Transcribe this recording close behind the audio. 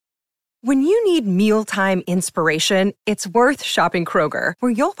When you need mealtime inspiration, it's worth shopping Kroger,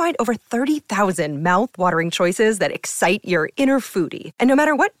 where you'll find over 30,000 mouth-watering choices that excite your inner foodie. And no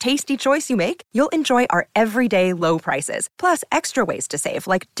matter what tasty choice you make, you'll enjoy our everyday low prices, plus extra ways to save,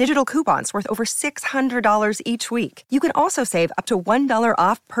 like digital coupons worth over $600 each week. You can also save up to $1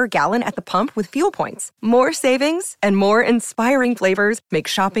 off per gallon at the pump with fuel points. More savings and more inspiring flavors make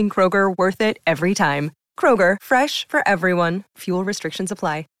shopping Kroger worth it every time. Kroger, fresh for everyone. Fuel restrictions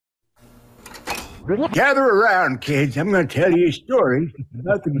apply. Gather around, kids. I'm going to tell you a story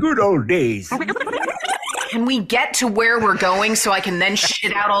about the good old days. Can we get to where we're going so I can then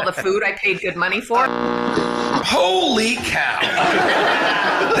shit out all the food I paid good money for? Holy cow.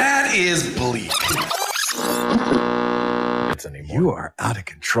 That is bleak. You are out of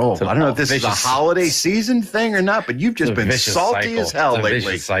control. I don't know if this is a holiday season thing or not, but you've just been salty as hell lately.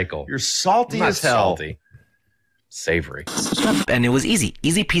 Vicious cycle. You're salty as hell. Salty. Savory. And it was easy.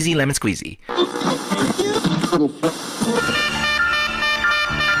 Easy peasy lemon squeezy.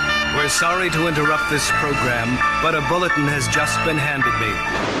 We're sorry to interrupt this program, but a bulletin has just been handed me.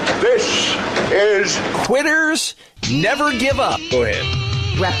 This is Quitters Never Give Up. Go ahead.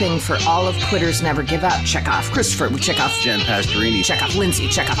 Repping for all of Quitters Never Give Up. Check off Christopher. We check off Jen Pastorini. Check off Lindsay.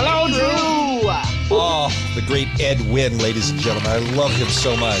 Check off. Hello, Drew. Oh, the great Ed Wynn, ladies and gentlemen. I love him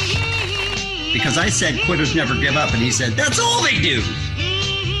so much. Because I said quitters never give up, and he said, that's all they do.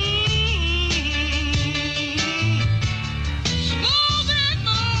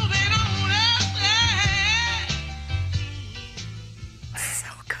 So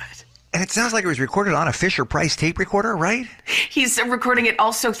good. And it sounds like it was recorded on a Fisher-Price tape recorder, right? He's recording it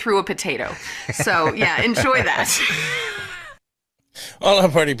also through a potato. So, yeah, enjoy that. All our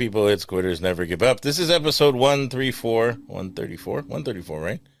party people, it's Quitters Never Give Up. This is episode 134. 134,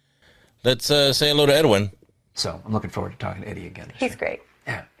 right? Let's say hello to Edwin. So I'm looking forward to talking to Eddie again. He's great.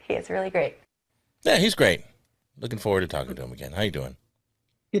 Yeah. He is really great. Yeah, he's great. Looking forward to talking to him again. How you doing?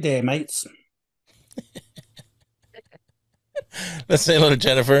 Good day, mates. Let's say hello to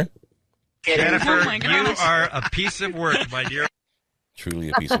Jennifer. Jennifer, you are a piece of work, my dear.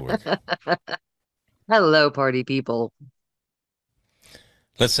 Truly a piece of work. Hello, party people.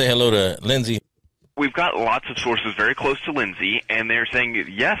 Let's say hello to Lindsay. We've got lots of sources very close to Lindsay, and they're saying,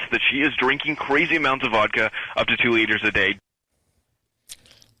 yes, that she is drinking crazy amounts of vodka, up to 2 liters a day.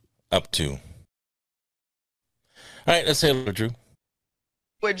 Up to. All right, let's say hello to Drew.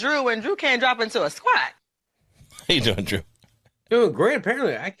 With Drew, and Drew can't drop into a squat. How you doing, Drew? Doing great.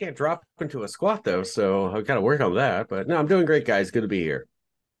 Apparently, I can't drop into a squat, though, so I've got to work on that. But no, I'm doing great, guys. Good to be here.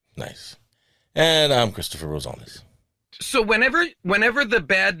 Nice. And I'm Christopher Rosales. So whenever the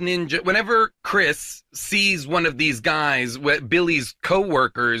bad ninja, whenever Chris sees one of these guys, Billy's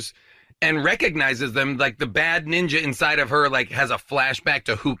co-workers, and recognizes them, like the bad ninja inside of her, like has a flashback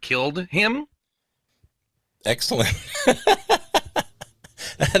to who killed him. Excellent.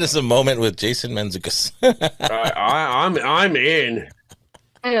 That is a moment with Jason Mantzoukas. I'm in.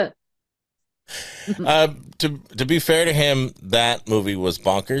 To be fair to him, that movie was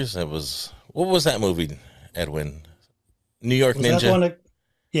bonkers. What was that movie, Edwin? New York Ninja?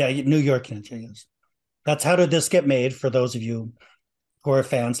 New York Ninja, yes. That's How Did This Get Made, for those of you who are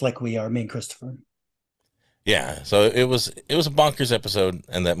fans like we are, me and Christopher. Yeah, so it was a bonkers episode,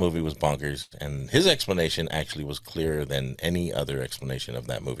 and that movie was bonkers, and his explanation actually was clearer than any other explanation of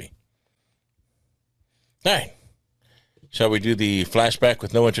that movie. All right. Shall we do the flashback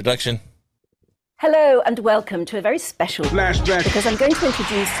with no introduction? Hello and welcome to a very special flashback, because I'm going to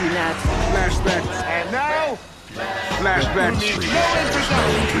introduce you now to flashback. And now, flashback.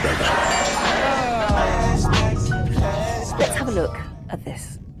 Let's have a look at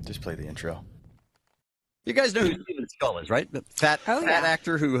this. Just play the intro. You guys know who Steven Seagal is, right? The fat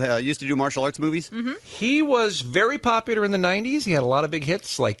actor who used to do martial arts movies? Mm-hmm. He was very popular in the 90s. He had a lot of big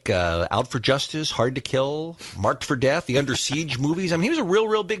hits like Out for Justice, Hard to Kill, Marked for Death, the Under Siege movies. I mean, he was a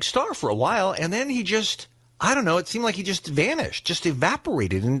real big star for a while. And then he just, I don't know, it seemed like he just vanished, just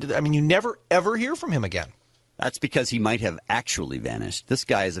evaporated. And I mean, you never, ever hear from him again. That's because he might have actually vanished. This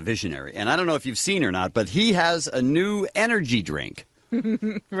guy is a visionary. And I don't know if you've seen or not, but he has a new energy drink.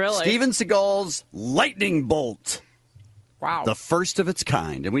 Really? Steven Seagal's Lightning Bolt. Wow. The first of its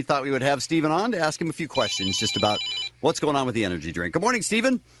kind. And we thought we would have Steven on to ask him a few questions just about what's going on with the energy drink. Good morning,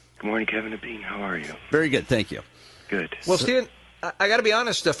 Steven. Good morning, Kevin and Bean. How are you? Very good, thank you. Good. Well, Steven, I got to be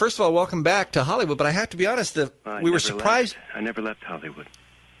honest. First of all, welcome back to Hollywood. But I have to be honest, we were surprised. I never left Hollywood.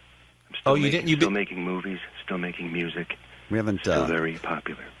 I'm still making movies, still making music. We haven't still very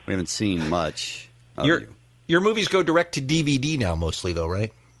popular. We haven't seen much of you. Your movies go direct to DVD now, mostly, though,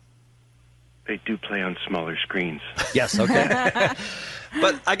 right? They do play on smaller screens. Yes, okay.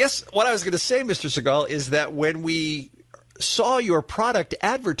 But I guess what I was going to say, Mr. Seagal, is that when we saw your product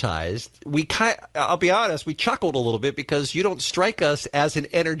advertised, I'll be honest, we chuckled a little bit because you don't strike us as an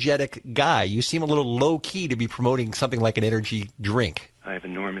energetic guy. You seem a little low-key to be promoting something like an energy drink. I have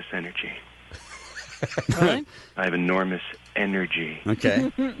enormous energy. Really? I have enormous energy.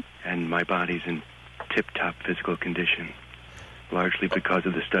 Okay. And my body's in tip-top physical condition, largely because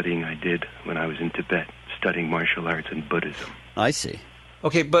of the studying I did when I was in Tibet, studying martial arts and Buddhism. I see.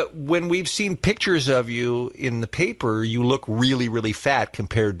 Okay, but when we've seen pictures of you in the paper, you look really, really fat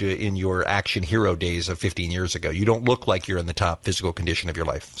compared to in your action hero days of 15 years ago. You don't look like you're in the top physical condition of your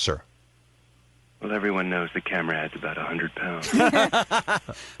life, sir. Well, everyone knows the camera adds about 100 pounds.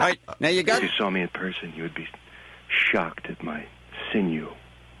 All right, now you got... If you saw me in person, you would be shocked at my sinew.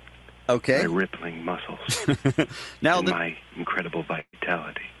 Okay. My rippling muscles. Now and my incredible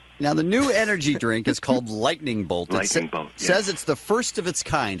vitality. Now, the new energy drink is called Lightning Bolt. Lightning Bolt, yes. Says it's the first of its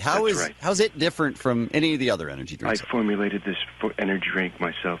kind. How's it different from any of the other energy drinks? I formulated this energy drink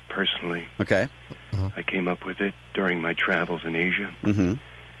myself personally. Okay. I came up with it during my travels in Asia. Mm-hmm.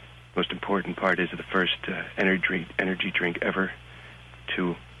 Most important part is the first energy drink ever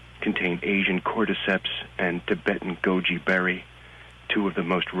to contain Asian cordyceps and Tibetan goji berry, two of the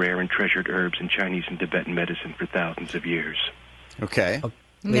most rare and treasured herbs in Chinese and Tibetan medicine for thousands of years. Okay.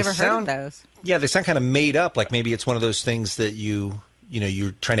 Never heard of those. Yeah, they sound kind of made up. Like maybe it's one of those things that you're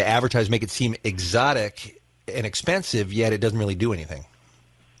trying to advertise, make it seem exotic and expensive, yet it doesn't really do anything.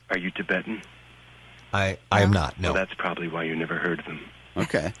 Are you Tibetan? I am not, no. Well, that's probably why you never heard of them.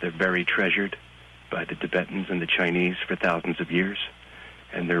 Okay. They're very treasured by the Tibetans and the Chinese for thousands of years,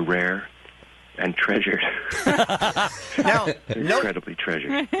 and they're rare and treasured. Now, incredibly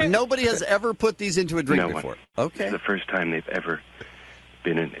treasured. Nobody has ever put these into a drink before. Okay. It's the first time they've ever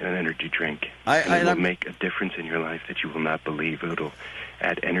been in an energy drink. It will make a difference in your life that you will not believe. It'll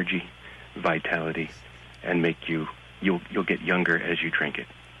add energy, vitality, and make you'll get younger as you drink it.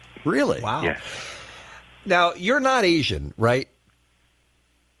 Really? Wow. Yes. Now, you're not Asian, right?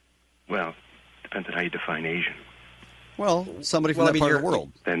 Well, depends on how you define Asian. Well, somebody from that part of the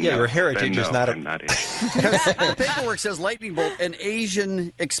world. Your heritage is not I'm not Asian. The paperwork says Lightning Bolt, an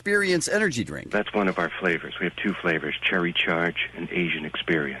Asian experience energy drink. That's one of our flavors. We have two flavors, Cherry Charge and Asian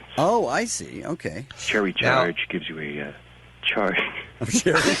Experience. Oh, I see. Okay. Cherry Charge gives you a charge. Of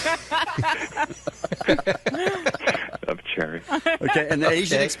cherry? Of cherry. Okay, and the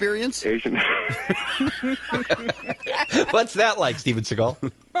Asian Experience? Asian. What's that like, Steven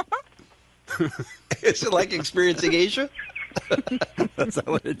Seagal? Is it like experiencing Asia? That's not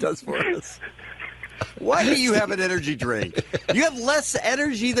what it does for us. Why do you have an energy drink? You have less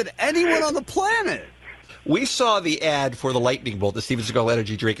energy than anyone on the planet. We saw the ad for the Lightning Bolt, the Steven Seagal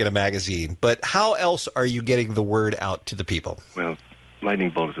energy drink, in a magazine. But how else are you getting the word out to the people? Well, Lightning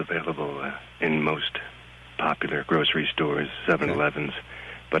Bolt is available in most popular grocery stores, 7-Elevens.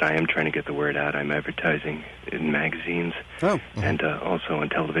 But I am trying to get the word out. I'm advertising in magazines and also on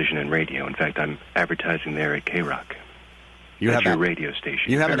television and radio. In fact, I'm advertising there at K-Rock. That's your radio station.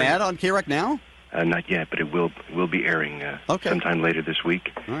 You have an ad on K-Rock now? Not yet, but it will be airing sometime later this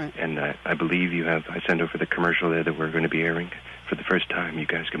week. All right. And I believe I sent over the commercial there that we're going to be airing for the first time. You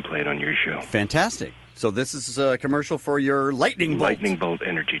guys can play it on your show. Fantastic. So this is a commercial for your Lightning Bolt. Lightning Bolt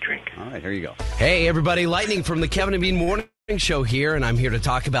energy drink. All right, here you go. Hey, everybody. Lightning from the Kevin and Bean Morning Show here, and I'm here to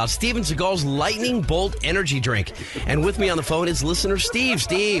talk about Steven Seagal's Lightning Bolt energy drink. And with me on the phone is listener Steve.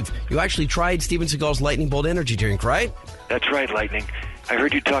 Steve, you actually tried Steven Seagal's Lightning Bolt energy drink, right? That's right, Lightning. I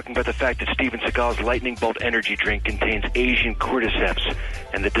heard you talking about the fact that Steven Seagal's Lightning Bolt energy drink contains Asian cordyceps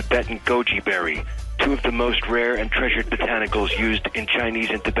and the Tibetan goji berry, two of the most rare and treasured botanicals used in Chinese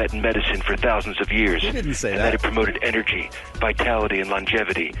and Tibetan medicine for thousands of years. You didn't say and that it promoted energy, vitality, and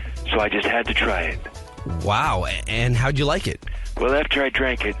longevity. So I just had to try it. Wow, and how'd you like it? Well, after I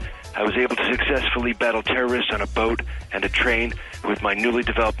drank it, I was able to successfully battle terrorists on a boat and a train with my newly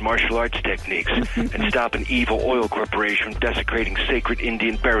developed martial arts techniques and stop an evil oil corporation from desecrating sacred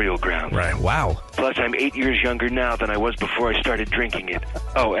Indian burial grounds. Right, wow. Plus, I'm 8 years younger now than I was before I started drinking it.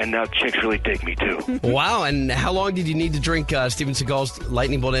 Oh, and now chicks really dig me, too. Wow, and how long did you need to drink Steven Seagal's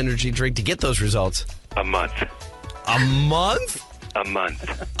Lightning Bolt energy drink to get those results? A month. A month? A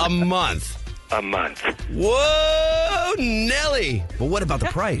month. A month. A month. Whoa, Nelly! But what about the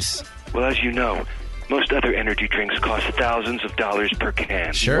price? Well, as you know, Most other energy drinks cost thousands of dollars per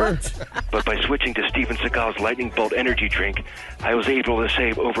can. Sure. But by switching to Steven Seagal's Lightning Bolt energy drink, I was able to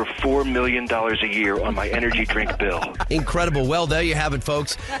save over $4 million a year on my energy drink bill. Incredible. Well, there you have it,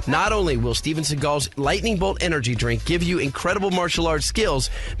 folks. Not only will Steven Seagal's Lightning Bolt energy drink give you incredible martial arts skills,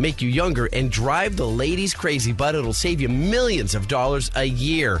 make you younger, and drive the ladies crazy, but it'll save you millions of dollars a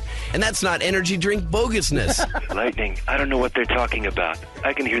year. And that's not energy drink bogusness. Lightning, I don't know what they're talking about.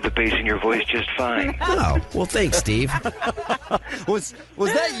 I can hear the bass in your voice just fine. Oh, well, thanks, Steve. Was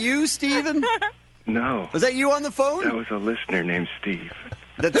that you, Steven? No. Was that you on the phone? That was a listener named Steve.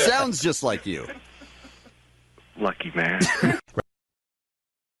 That sounds just like you. Lucky man.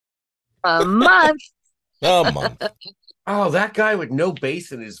 A month. A month. Oh, that guy with no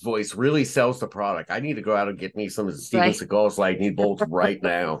bass in his voice really sells the product. I need to go out and get me some of Steven Seagal's Lightning Bolts right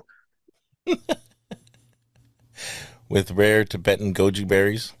now. With rare Tibetan goji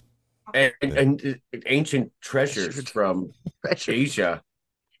berries. And ancient treasures from Asia.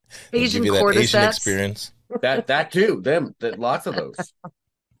 Asian cordyceps experience. That too. Lots of those.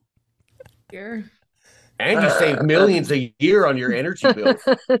 Here. And you save millions a year on your energy bills.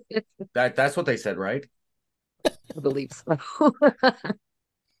 That's what they said, right? I believe so.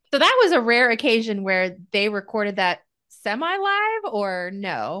 So that was a rare occasion where they recorded that semi-live, or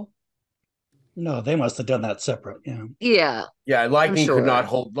no? No, they must have done that separate. Yeah. Yeah. Yeah, Lightning could not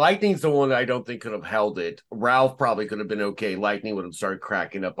hold. Lightning's the one that I don't think could have held it. Ralph probably could have been okay. Lightning would have started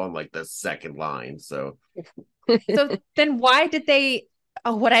cracking up on like the second line. So then why did they?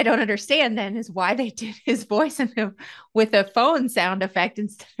 Oh, what I don't understand then is why they did his voice with a phone sound effect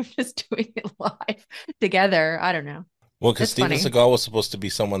instead of just doing it live together. I don't know. Well, because Steven Seagal was supposed to be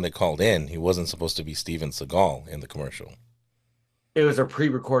someone that called in. He wasn't supposed to be Steven Seagal in the commercial. It was a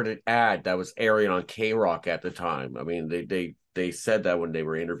pre-recorded ad that was airing on K-Rock at the time. I mean, they said that when they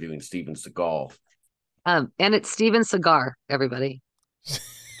were interviewing Steven Seagal. And it's Steven Seagal, everybody.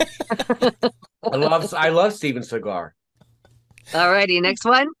 I love Steven Seagal. Alrighty, next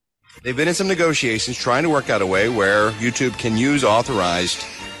one. They've been in some negotiations trying to work out a way where YouTube can use authorized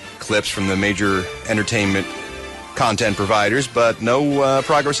clips from the major entertainment content providers, but no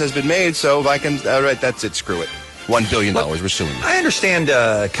progress has been made. So if I can, all right, that's it. Screw it. $1 billion. We're suing you. I understand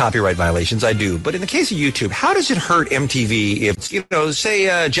copyright violations. I do. But in the case of YouTube, how does it hurt MTV if,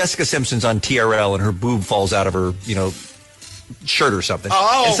 say Jessica Simpson's on TRL and her boob falls out of her, shirt or something.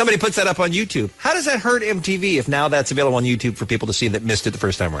 Oh. And somebody puts that up on YouTube. How does that hurt MTV if now that's available on YouTube for people to see that missed it the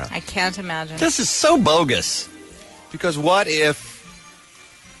first time around? I can't imagine. This is so bogus. Because what if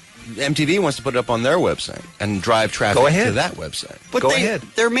MTV wants to put it up on their website and drive traffic to that website? But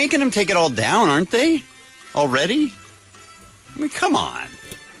they're making them take it all down, aren't they? Already? I mean, come on.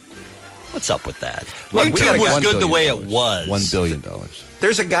 What's up with that? Look, YouTube was good the way it was. $1 billion.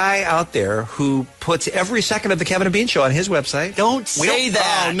 There's a guy out there who puts every second of the Kevin and Bean Show on his website. Don't say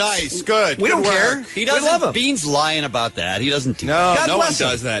that. Oh, nice. Good. We don't care. He doesn't. We love him. Bean's lying about that. He doesn't do that. God No one bless him.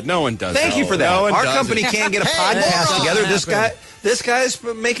 does that. No one does Thank that. you for that. No one Our does company it. can't get a podcast together. This guy's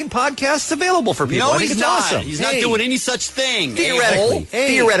making podcasts available for people. No, I think he's it's not. awesome. He's not doing any such thing.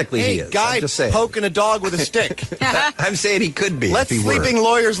 Theoretically, he is. Guy I'm just saying. poking a dog with a stick. I'm saying he could be. Let sleeping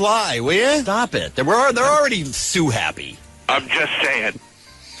lawyers lie, will you? Stop it. They're already sue happy. I'm just saying.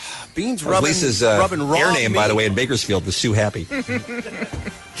 Beans rubbing Lisa's rubbing raw air name, meat. by the way, in Bakersfield was Sue Happy.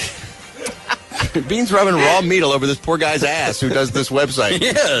 Beans rubbing raw meat all over this poor guy's ass who does this website.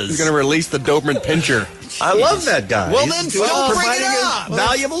 Yes. He's going to release the Doberman Pinscher. I love that guy. Well, He's then don't bring providing it up. a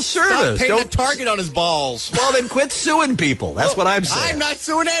valuable service. Stop painting a target on his balls. Well, then quit suing people. That's what I'm saying. I'm not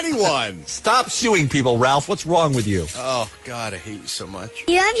suing anyone. Stop suing people, Ralph. What's wrong with you? Oh, God, I hate you so much.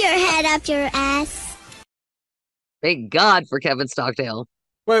 You have your head up your ass. Thank God for Kevin Stockdale.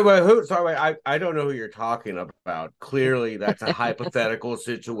 Wait, who? Sorry, I don't know who you're talking about. Clearly, that's a hypothetical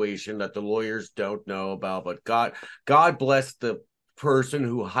situation that the lawyers don't know about. But God bless the person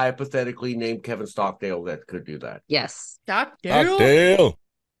who hypothetically named Kevin Stockdale that could do that. Yes. Stockdale.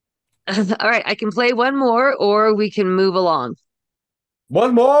 All right, I can play one more, or we can move along.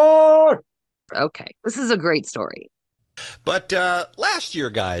 One more. Okay, this is a great story. But last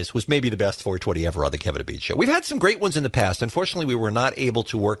year, guys, was maybe the best 420 ever on the Kevin and Bean Show. We've had some great ones in the past. Unfortunately, we were not able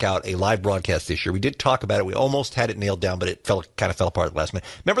to work out a live broadcast this year. We did talk about it. We almost had it nailed down, but it kind of fell apart at the last minute.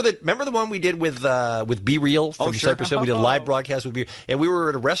 Remember the one we did with Be Real from Cypress Hill? We did a live broadcast with Be Real. And we were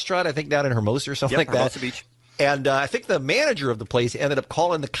at a restaurant, I think, down in Hermosa or something like that. Hermosa Beach. And I think the manager of the place ended up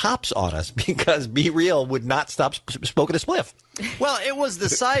calling the cops on us because Be Real would not stop smoking a spliff. Well, it was the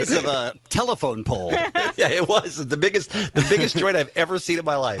size of a telephone pole. Yeah, it was the biggest joint I've ever seen in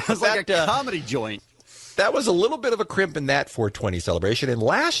my life. It was like a comedy joint. That was a little bit of a crimp in that 420 celebration. And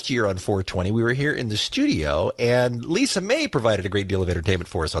last year on 420, we were here in the studio, and Lisa May provided a great deal of entertainment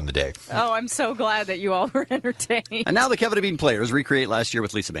for us on the day. Oh, I'm so glad that you all were entertained. And now the Kevin and Bean players recreate last year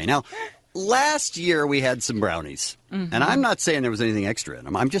with Lisa May. Now, last year we had some brownies. Mm-hmm. And I'm not saying there was anything extra in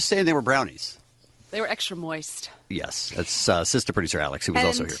them. I'm just saying they were brownies. They were extra moist. Yes, that's sister producer Alex, who was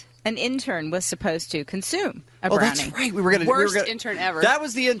also here. An intern was supposed to consume a brownie. That's right. We were going to Worst intern ever. That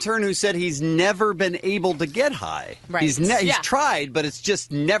was the intern who said he's never been able to get high. Right. He's tried, but it's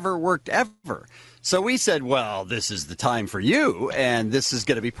just never worked ever. So we said, well, this is the time for you, and this is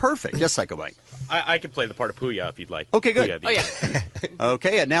going to be perfect. Yes, Psycho Mike. I can play the part of Puya if you'd like. Okay, good. Puya,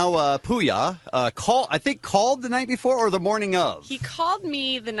 Okay, and now Puya called the night before or the morning of? He called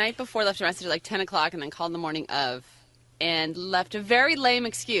me the night before, left a message at like 10 o'clock, and then called the morning of. And left a very lame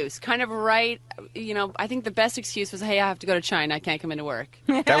excuse. Kind of right, I think the best excuse was, hey, I have to go to China. I can't come into work.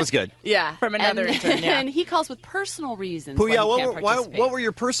 That was good. Yeah. From another intern, yeah. And he calls with personal reasons. Puya, what were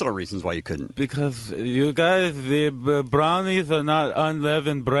your personal reasons why you couldn't? Because you guys, the brownies are not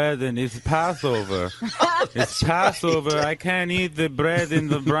unleavened bread, and it's Passover. It's Passover. I can't eat the bread in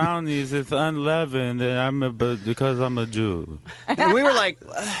the brownies. It's unleavened, and because I'm a Jew. And we were like...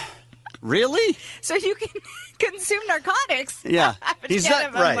 Really? So you can consume narcotics. Yeah. He's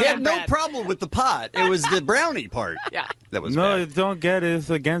not right. He had no bread. problem with the pot. It was the brownie part. Yeah. That was no, bad. don't get it.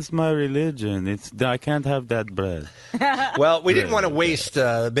 It's against my religion. I can't have that bread. Well, we didn't want to waste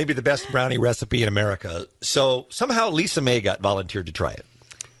maybe the best brownie recipe in America. So somehow Lisa May got volunteered to try it.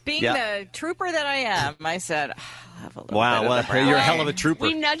 Being the trooper that I am, I said, I'll have a little wow, bit of the you're a brownie. hell of a trooper.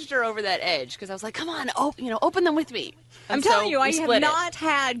 We nudged her over that edge because I was like, come on, open them with me. I'm And telling so you, we I have split it. not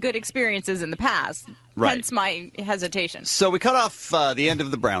had good experiences in the past. Right. Hence my hesitation. So we cut off the end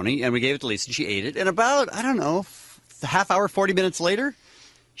of the brownie, and we gave it to Lisa, and she ate it. And about, I don't know, a half hour, 40 minutes later,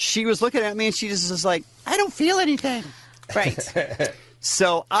 she was looking at me, and she just was like, I don't feel anything. Right.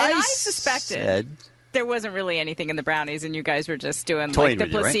 So I suspected said... there wasn't really anything in the brownies, and you guys were just doing Toying the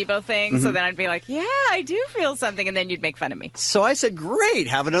with you, right? placebo thing. Mhm. So then I'd be like, yeah, I do feel something, and then you'd make fun of me. So I said, great,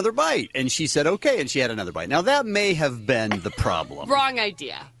 have another bite. And she said, okay, and she had another bite. Now, that may have been the problem. Wrong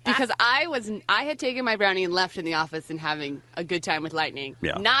idea. Because I had taken my brownie and left in the office and having a good time with Lightning.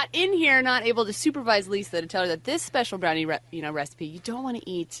 Yeah. Not in here, not able to supervise Lisa to tell her that this special brownie recipe, you don't want to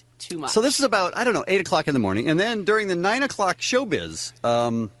eat too much. So this is about, 8 o'clock in the morning. And then during the 9 o'clock showbiz,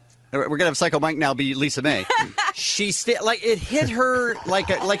 we're going to have Psycho Mike now be Lisa May. It hit her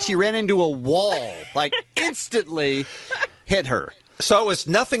like she ran into a wall. Like, instantly hit her. So it was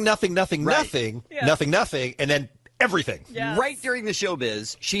nothing, nothing, Yeah. nothing, and then everything. Yes. Right during the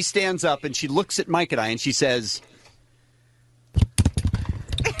showbiz, she stands up and she looks at Mike and I and she says,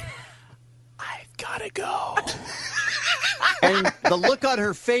 I've got to go. And the look on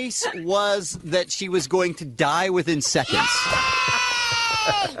her face was that she was going to die within seconds.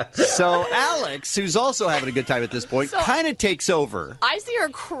 So Alex, who's also having a good time at this point, kind of takes over. I see her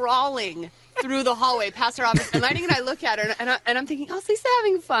crawling through the hallway past her office, and Lightning and I look at her, and I'm thinking, oh, is Lisa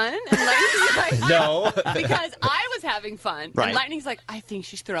having fun? And Lightning's like, no. Because I was having fun. Right. And Lightning's like, I think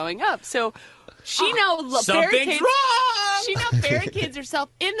she's throwing up. So she now Something's barricades. wrong! She now barricades herself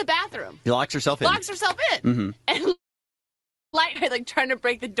in the bathroom. He locks herself in. Locks herself in. Mm-hmm. And Lightning trying to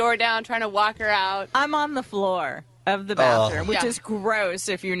break the door down, trying to walk her out. I'm on the floor of the bathroom, which Yeah. is gross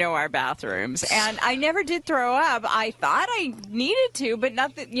if you know our bathrooms. And I never did throw up. I thought I needed to, but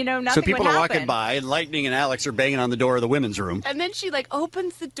nothing, nothing So people would are walking happen. by, and Lightning and Alex are banging on the door of the women's room. And then she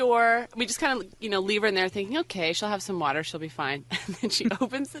opens the door. We just kind of leave her in there thinking, okay, she'll have some water, she'll be fine. And then she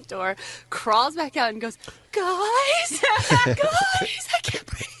opens the door, crawls back out, and goes, guys, I can't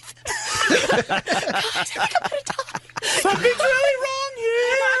breathe. Guys, I think I'm gonna die. Something's really wrong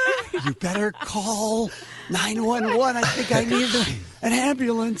here. You better call 911. I think I need an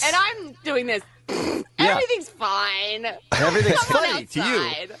ambulance. And I'm doing this. Everything's fine. Everything's Come on funny to you.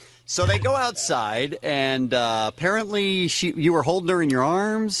 outside. So they go outside, and apparently you were holding her in your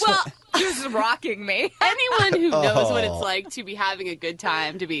arms. Well, She was rocking me. anyone who knows what Oh. it's like to be having a good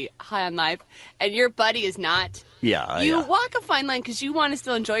time, to be high on life, and your buddy is not. Yeah, You yeah. walk a fine line because you want to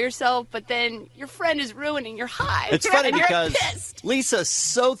still enjoy yourself, but then your friend is ruining your high. It's funny and you're because pissed. Lisa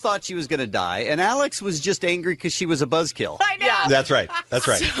so thought she was going to die, and Alex was just angry because she was a buzzkill. I know. Yeah. That's right. That's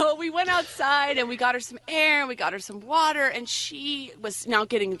right. So we went outside and we got her some air and we got her some water, and she was now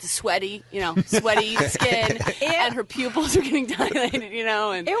getting the sweaty skin, and her pupils are getting dilated,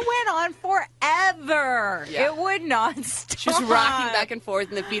 and It went on forever. Yeah. It would not stop. she was rocking back and forth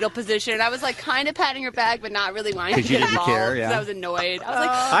in the fetal position. And I was kind of patting her back, but not really literally wanting to Because you get didn't involved. care, yeah. I was annoyed. I was like,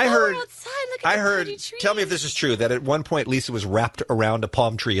 I heard. we're outside. Look at I the heard. pretty trees. Tell me if this is true. That at one point Lisa was wrapped around a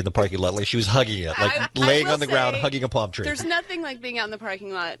palm tree in the parking lot, like she was hugging it, like laying will on the ground, say, hugging a palm tree. There's nothing like being out in the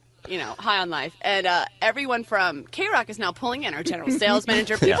parking lot, high on life. And everyone from K-Rock is now pulling in, our general sales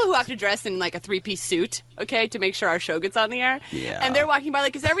manager, people who have to dress in like a 3-piece suit, okay, to make sure our show gets on the air. Yeah. And they're walking by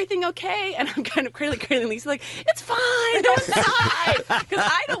like, is everything okay? And I'm kind of cradling Lisa like, it's fine, go inside. Because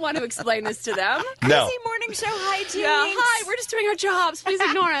I don't want to explain this to them. No. Crazy morning show hijinks. Yeah, hi, we're just doing our jobs. Please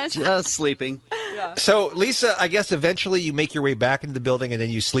ignore us. Just sleeping. Yeah. So, Lisa, I guess eventually you make your way back into the building and then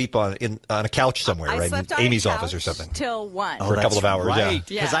you sleep on a couch somewhere, I right? slept In on Amy's a office or couch something. till 1. For a couple of hours, yeah. Right,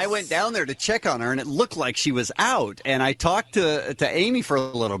 because I went down there to check on her, and it looked like she was out. And I talked to Amy for a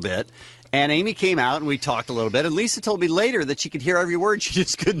little bit, and Amy came out, and we talked a little bit. And Lisa told me later that she could hear every word, she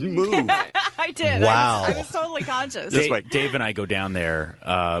just couldn't move. I did. Wow. I was totally conscious. Dave and I go down there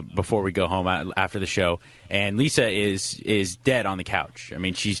before we go home after the show, and Lisa is dead on the couch. I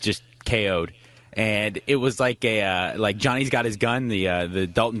mean, she's just KO'd. And it was like like Johnny's Got His Gun, the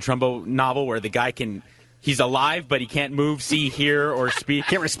Dalton Trumbo novel, where the guy he's alive, but he can't move, see, hear, or speak.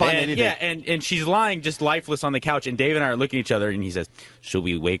 Can't respond to anything. Yeah, and she's lying just lifeless on the couch, and Dave and I are looking at each other, and he says, should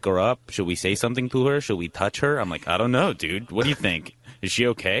we wake her up? Should we say something to her? Should we touch her? I'm like, I don't know, dude. What do you think? Is she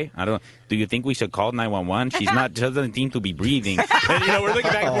okay? I don't. Do you think we should call 911? She doesn't seem to be breathing. And, we're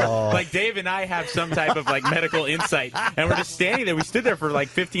looking back and forth. Like Dave and I have some type of like medical insight, and we're just standing there. We stood there for like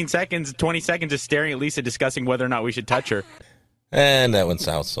 15 seconds, 20 seconds, just staring at Lisa, discussing whether or not we should touch her. And that went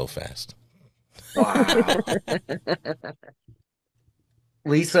south so fast. Wow.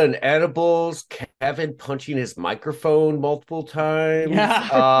 Lisa and edibles, Kevin punching his microphone multiple times.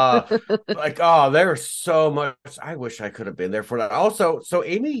 Yeah. There's so much. I wish I could have been there for that. Also, so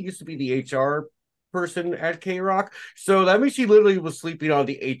Amy used to be the HR person at K-Rock. So that means she literally was sleeping on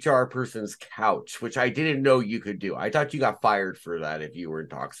the HR person's couch, which I didn't know you could do. I thought you got fired for that if you were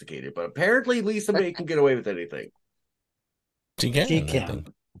intoxicated. But apparently Lisa May can get away with anything. She can. She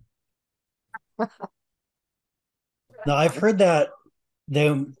can. Now, I've heard that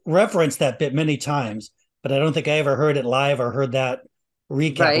they referenced that bit many times, but I don't think I ever heard it live or heard that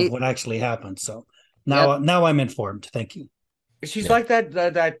recap of what actually happened. So now I'm informed. Thank you. She's like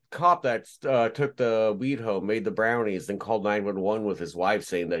that cop that took the weed home, made the brownies, then called 911 with his wife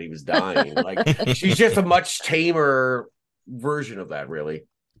saying that he was dying. Like she's just a much tamer version of that, really.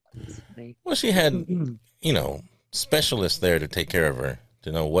 Well, she had, specialists there to take care of her,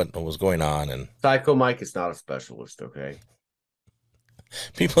 to know what was going on. And Psycho Mike is not a specialist, okay?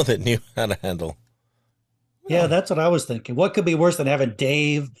 People that knew how to handle. Yeah, that's what I was thinking. What could be worse than having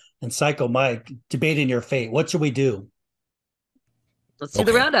Dave and Psycho Mike debating your fate? What should we do? Let's do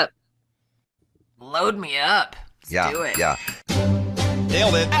the roundup. Load me up. Let's do it. Yeah.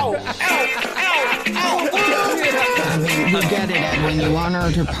 Nailed it. Ow, We get it, Edwin. You want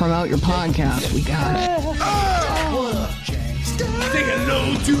her to promote your podcast. We got it. Say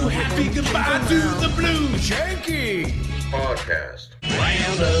hello to happy, goodbye to the blue Janky podcast.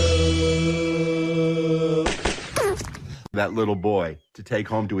 That little boy to take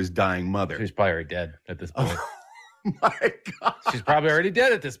home to his dying mother. She's probably already dead at this point. Oh my God. She's probably already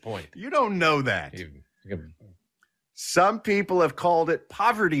dead at this point. You don't know that. Some people have called it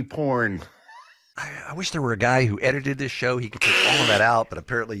poverty porn. I wish there were a guy who edited this show. He could take all of that out, but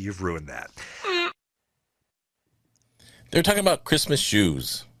apparently you've ruined that. They're talking about Christmas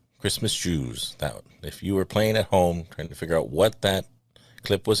shoes. Christmas shoes. That if you were playing at home trying to figure out what that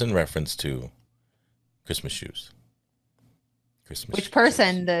clip was in reference to, Christmas shoes. Christmas. Which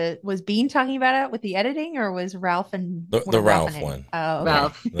person was Bean talking about it with the editing, or was Ralph and the Ralph one? Oh, okay.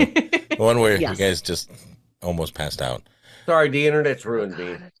 Ralph. The one where Yes. you guys just almost passed out. Sorry, the internet's ruined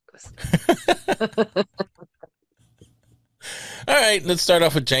me. All right, let's start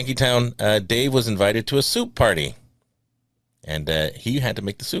off with Jankytown. Dave was invited to a soup party, and he had to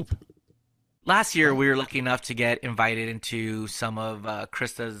make the soup. Last year, we were lucky enough to get invited into some of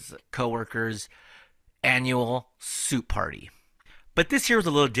Krista's coworkers' annual soup party. But this year was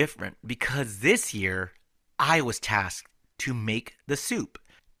a little different because this year, I was tasked to make the soup.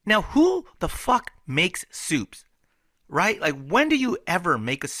 Now, who the fuck makes soups? Right? Like, when do you ever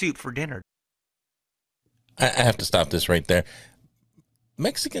make a soup for dinner? I have to stop this right there.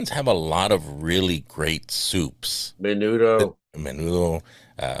 Mexicans have a lot of really great soups. Menudo,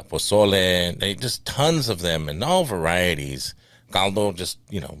 pozole, they just tons of them in all varieties. Caldo, just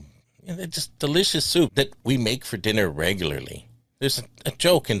delicious soup that we make for dinner regularly. There's a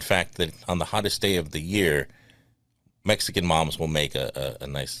joke, in fact, that on the hottest day of the year, Mexican moms will make a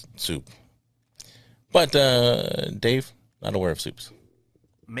nice soup. But Dave, not aware of soups.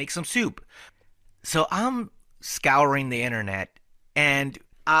 Make some soup. So I'm scouring the internet, and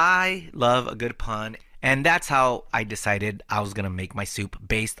I love a good pun, and that's how I decided I was going to make my soup,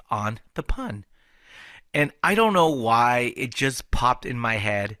 based on the pun. And I don't know why it just popped in my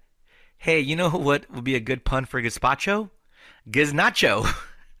head. Hey, you know what would be a good pun for gazpacho? Gaznacho.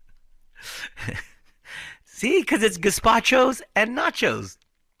 See, because it's gazpachos and nachos.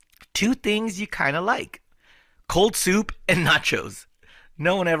 Two things you kind of like. Cold soup and nachos.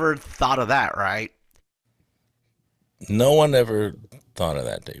 No one ever thought of that, right? No one ever thought of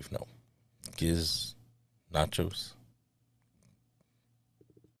that, Dave. No. Giz nachos.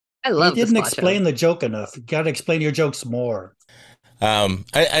 I love You didn't gazpacho. explain the joke enough. You got to explain your jokes more.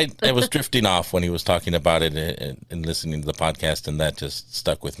 I was drifting off when he was talking about it and listening to the podcast, and that just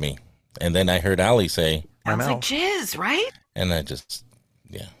stuck with me. And then I heard Ali say, Sounds like jizz, right? and I just,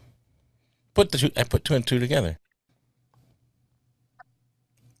 yeah. I put two and two together.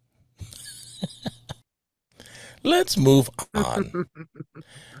 Let's move on.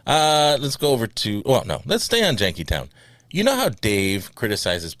 Let's go over to, let's stay on Jankytown. You know how Dave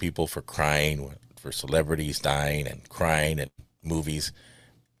criticizes people for crying, for celebrities dying and crying at movies?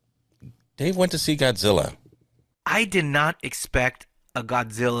 Dave went to see Godzilla. I did not expect a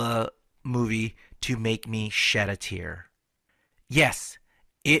Godzilla movie to make me shed a tear. Yes,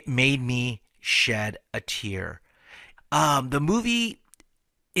 it made me shed a tear. The movie,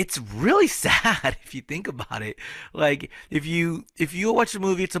 it's really sad if you think about it. Like, if you watch the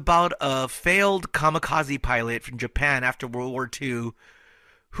movie, it's about a failed kamikaze pilot from Japan after World War II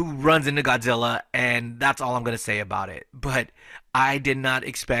who runs into Godzilla, and that's all I'm going to say about it. But I did not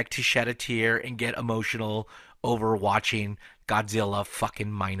expect to shed a tear and get emotional over watching Godzilla fucking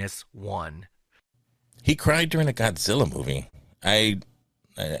 -1. He cried during a Godzilla movie.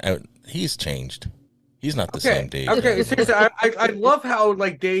 He's changed. He's not the same Dave. Okay, seriously, I love how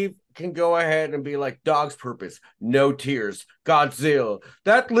like Dave can go ahead and be like, dog's purpose, no tears, Godzilla,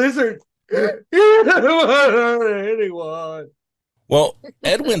 that lizard, you don't hurt anyone. Well,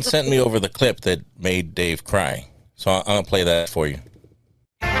 Edwin sent me over the clip that made Dave cry. So I'm going to play that for you.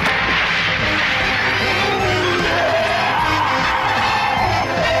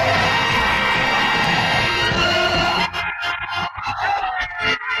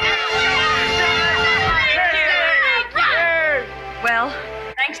 Well,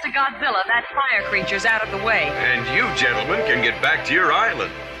 thanks to Godzilla, that fire creature's out of the way. And you gentlemen can get back to your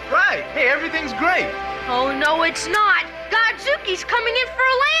island. Right. Hey, everything's great. Oh, no, it's not. Godzuki's coming in for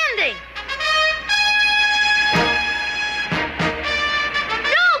a landing.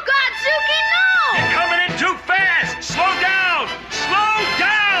 No, Godzuki, no! You're coming in too fast! Slow down! Slow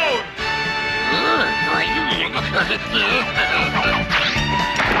down!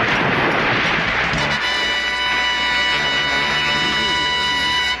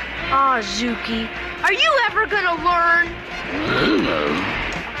 Aw, Zuki, are you ever gonna learn?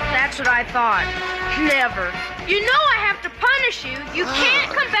 That's what I thought. Never. You know I have to punish you. You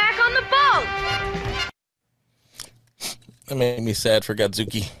can't come back on the boat. That made me sad for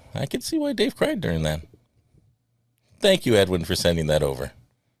Godzuki. I can see why Dave cried during that. Thank you, Edwin, for sending that over.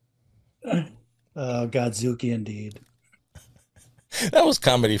 Godzuki, indeed. That was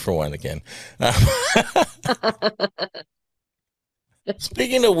comedy for one again.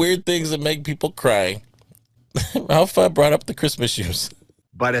 Speaking of weird things that make people cry, Ralph brought up the Christmas shoes.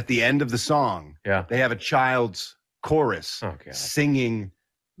 But at the end of the song, they have a child's chorus singing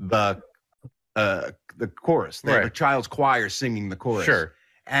the chorus. They have a child's choir singing the chorus. Sure.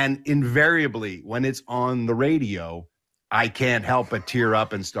 And invariably, when it's on the radio, I can't help but tear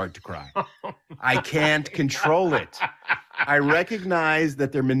up and start to cry. I can't control it. I recognize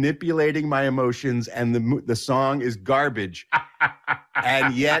that they're manipulating my emotions and the song is garbage.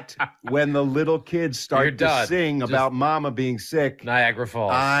 And yet, when the little kids start to sing about Mama being sick, Niagara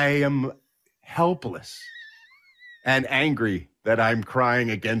Falls, I am helpless and angry that I'm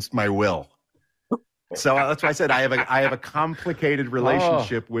crying against my will. So that's why I said I have a complicated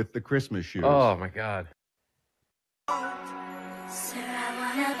relationship with the Christmas shoes. Oh my God. Sir, I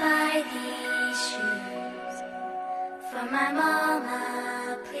wanna buy these shoes for my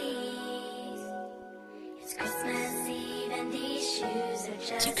mama, please. It's Christmas Eve and these shoes are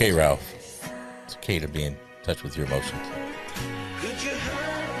just... It's okay, Ralph. It's okay to be in touch with your emotions.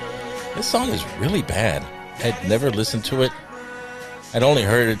 This song is really bad. I'd never listened to it. I'd only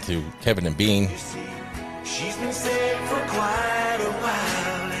heard it through Kevin and Bean. She's been sick for quite a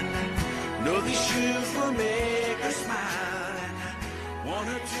while, and I know these shoes will make her smile, and I want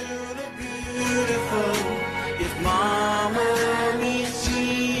her to look beautiful if Mama meets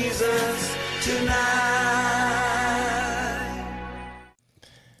Jesus tonight.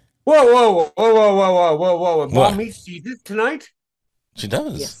 Whoa, Whoa. What? Mom meets Jesus tonight? She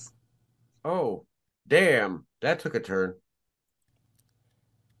does. Yes. Oh, damn. That took a turn.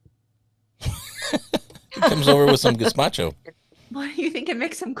 He comes over with some gazpacho. Why do you think it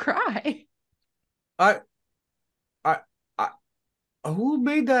makes him cry? Who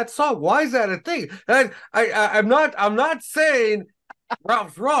made that song? Why is that a thing? And I'm not saying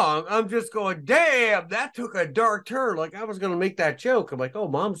Ralph's wrong. I'm just going, damn, that took a dark turn. Like I was gonna make that joke. I'm like, oh,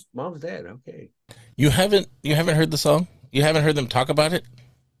 mom's dead. Okay. You haven't heard the song? You haven't heard them talk about it?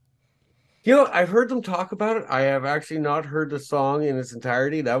 You know, I've heard them talk about it. I have actually not heard the song in its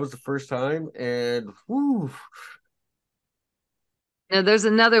entirety. That was the first time, and whew. Now, there's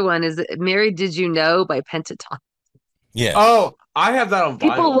another one. Is it Mary Did You Know by Pentaton? Yeah. Oh, I have that on vinyl.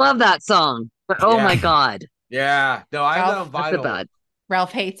 People love that song, but oh my God. Yeah. No, I have that on Ralph, vinyl. That's bad.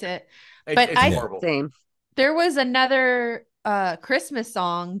 Ralph hates it. It's But horrible. Same. there was another Christmas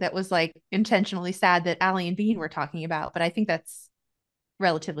song that was like intentionally sad that Allie and Bean were talking about, but I think that's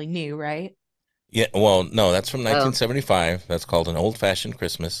relatively new, right? Yeah, well, no, that's from 1975. That's called An Old-Fashioned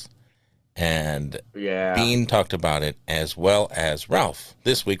Christmas. And Yeah. Bean talked about it as well as Ralph.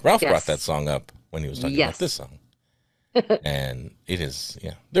 This week, Ralph Yes. brought that song up when he was talking Yes. about this song. And it is,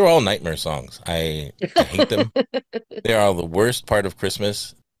 yeah, they're all nightmare songs. I hate them. They are the worst part of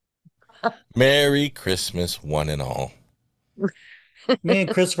Christmas. Merry Christmas, one and all. Me and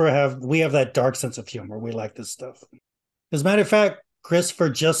Christopher have that dark sense of humor. We like this stuff. As a matter of fact, Christopher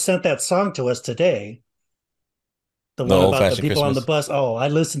just sent that song to us today. The one about the Old-Fashioned people on the Christmas? bus. Oh, I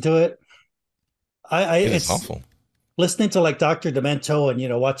listened to it. It's It's awful. listening to like Dr. Demento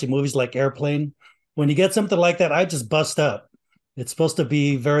and watching movies like Airplane. When you get something like that, I just bust up. It's supposed to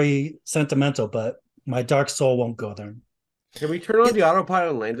be very sentimental, but my dark soul won't go there. Can we turn on the autopilot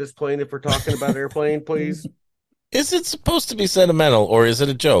and land this plane if we're talking about Airplane, please? Is it supposed to be sentimental or is it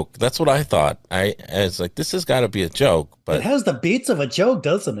a joke? That's what I thought. I was like, this has got to be a joke, It but has the beats of a joke,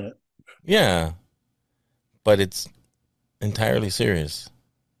 doesn't it? yeah, but it's entirely serious.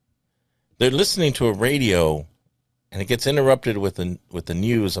 They're listening to a radio, and it gets interrupted with the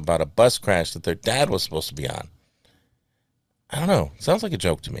news about a bus crash that their dad was supposed to be on. I don't know. Sounds like a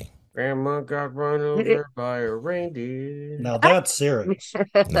joke to me. Grandma got run over by a reindeer. Now that's serious.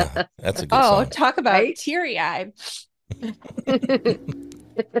 Nah, that's a good Oh, song. talk about teary eyed.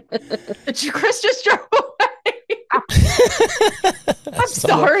 Chris just drove away. I'm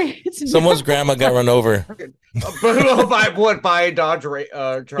sorry. Someone's grandma got run over. by a Dodge Charger?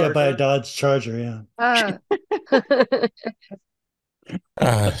 Yeah, by a Dodge Charger, yeah.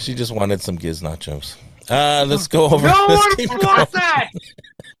 She just wanted some Giz nachos. Let's go over. No let's one keep wants going. that!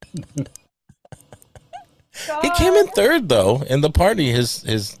 He came in third, though. In the party, his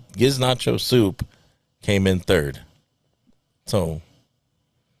Giz nacho soup came in third. So,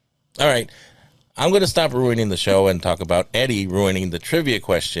 all right. I'm going to stop ruining the show and talk about Eddie ruining the trivia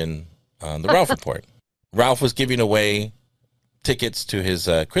question on the Ralph Report. Ralph was giving away tickets to his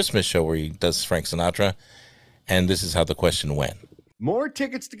Christmas show where he does Frank Sinatra, and this is how the question went. More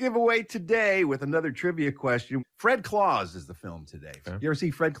tickets to give away today with another trivia question. Fred Claus is the film today. You ever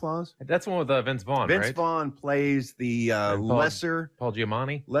see Fred Claus? That's one with Vince Vaughn, Vince right? Vaughn plays the Paul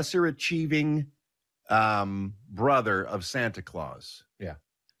Giamatti? lesser achieving brother of Santa Claus. Yeah.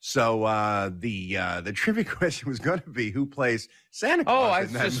 So the trivia question was going to be who plays Santa Claus. Oh, I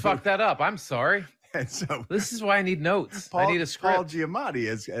in that just movie. fucked that up. I'm sorry. And so this is why I need notes. I need a script. Paul Giamatti,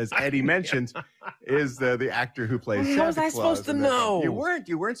 as Eddie mentioned, is the actor who plays Santa How was I Claus supposed to in that film. know?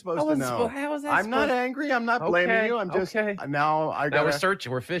 You weren't supposed I to was know. how was I I'm not supposed- angry. I'm not blaming you. I'm just now I Now got we're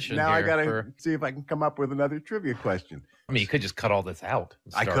searching. We're fishing. Now I here gotta for- see if I can come up with another trivia question. I mean, you could just cut all this out.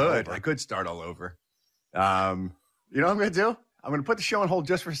 and I start could. over. I could start all over. You know what I'm gonna do? I'm gonna put the show on hold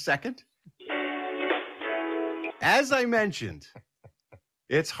just for a second. As I mentioned,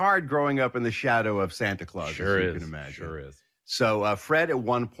 it's hard growing up in the shadow of Santa Claus, Sure as you is. can imagine. Sure is. So Fred at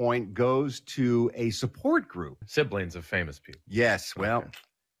one point goes to a support group. Siblings of famous people. Yes, well,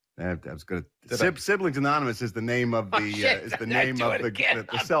 I was going Did to. I- Siblings Anonymous is the name of the Oh, shit. is the I name do of it the, again.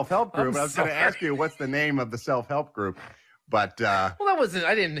 the self-help group. I'm I was going to sorry. ask you what's the name of the self-help group, but Well, that wasn't.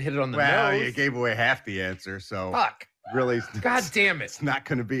 I didn't hit it on the well, nose. you gave away half the answer, so Fuck. really, God damn it. it's not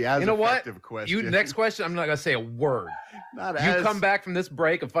going to be as You know what? effective a question. You next question. I'm not gonna say a word. Not You as- come back from this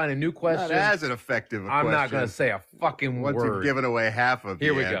break and find a new question. Not as an effective. I'm not question. gonna say a fucking Once word. you've given away half of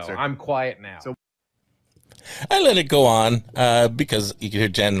Here the we answer. go. I'm quiet now. So I let it go on because you could hear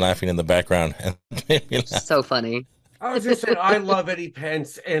Jen laughing in the background. And it made me laugh. So funny. I was just saying, I love Eddie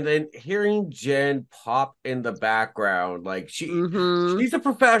Pence, and then hearing Jen pop in the background, like she's a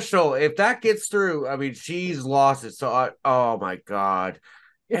professional. If that gets through, I mean, she's lost it. So, oh my god,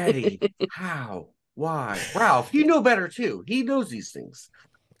 Eddie, how? Why? Ralph, you know better too. He knows these things.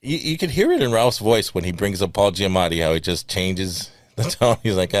 You can hear it in Ralph's voice when he brings up Paul Giamatti, how he just changes the tone.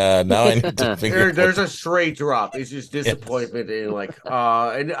 He's like, now I need to figure There's a straight drop. It's just disappointment and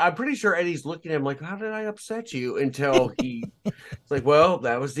and I'm pretty sure Eddie's looking at him like, how did I upset you? Until it's like, well,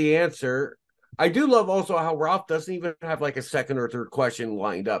 that was the answer. I do love also how Ralph doesn't even have like a second or third question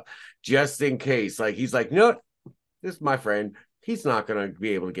lined up just in case. Like, he's like, no, this is my friend. He's not going to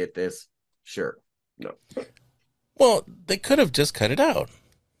be able to get this. Sure. No. Well, they could have just cut it out.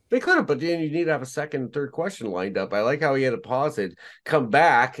 They could have, but then you need to have a second and third question lined up. I like how he had to pause it, come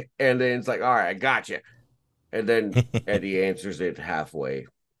back, and then it's like, all right, I got you. And then Eddie answers it halfway.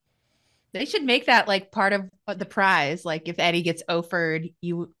 They should make that like part of the prize. Like if Eddie gets offered,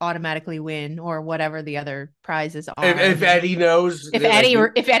 you automatically win, or whatever the other prizes are. If Eddie knows, if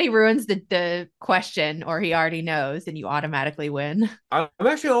Eddie ruins the question, or he already knows, then you automatically win. I'm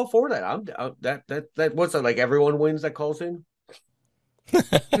actually all for that. That what's that, like everyone wins that calls in.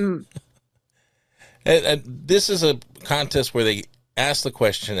 And this is a contest where they ask the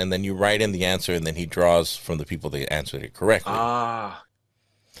question and then you write in the answer, and then he draws from the people that answered it correctly.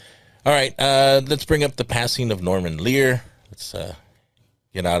 All right, let's bring up the passing of Norman Lear. Let's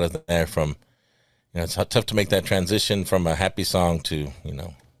get out of there from, it's tough to make that transition from a happy song to,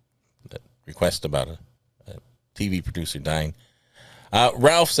 that request about a TV producer dying.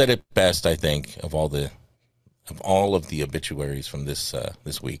 Ralph said it best, I think, of all of the obituaries from this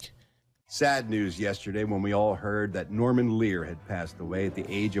week. Sad news yesterday when we all heard that Norman Lear had passed away at the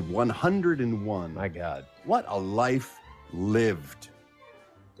age of 101. My God. What a life lived.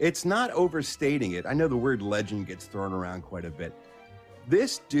 It's not overstating it. I know the word legend gets thrown around quite a bit.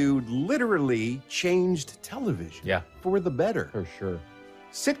 This dude literally changed television. Yeah. For the better. For sure.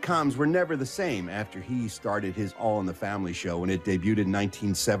 Sitcoms were never the same after he started his All in the Family show when it debuted in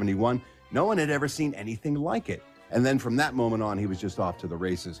 1971. No one had ever seen anything like it. And then from that moment on, he was just off to the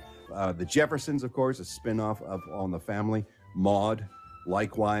races. The Jeffersons, of course, a spinoff of All in the Family. Maude,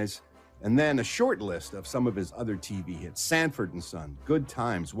 likewise. And then a short list of some of his other TV hits. Sanford and Son, Good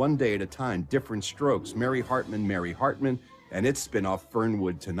Times, One Day at a Time, Different Strokes, Mary Hartman, and its spinoff,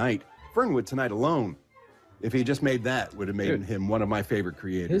 Fernwood Tonight. Fernwood Tonight alone, if he just made that, would have made him one of my favorite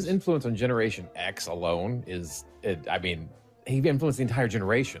creators. His influence on Generation X alone he influenced the entire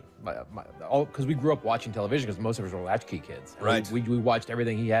generation. Because we grew up watching television, because most of us were latchkey kids. Right. We watched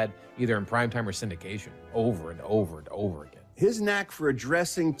everything he had, either in primetime or syndication, over and over and over again. His knack for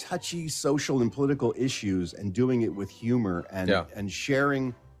addressing touchy social and political issues and doing it with humor and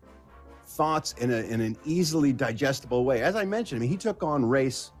sharing thoughts in an easily digestible way. As I mentioned, he took on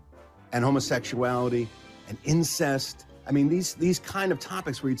race and homosexuality and incest. These kind of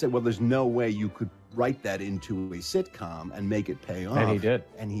topics where you'd say, well, there's no way you could write that into a sitcom and make it pay off. And he did.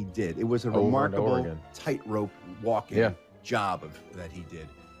 And he did. It was a Over remarkable tightrope walking job that he did.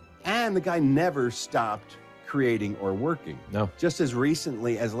 And the guy never stopped creating or working. No. Just as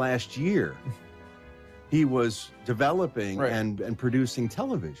recently as last year, he was developing and producing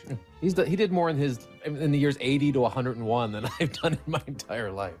television. He did more in the years 80 to 101 than I've done in my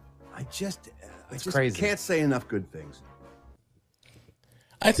entire life. I just crazy. Can't say enough good things.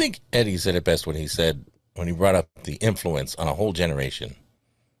 I think Eddie said it best when he brought up the influence on a whole generation.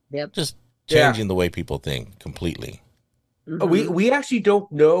 Yep. Just changing the way people think completely. Mm-hmm. We actually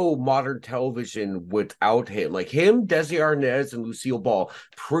don't know modern television without him. Like him, Desi Arnaz, and Lucille Ball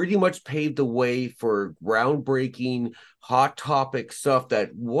pretty much paved the way for groundbreaking, hot topic stuff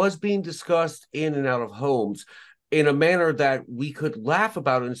that was being discussed in and out of homes in a manner that we could laugh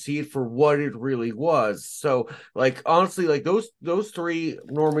about and see it for what it really was. So, honestly, those three,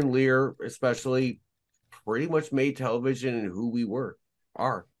 Norman Lear especially, pretty much made television and who we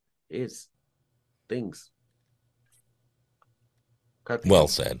is things. Well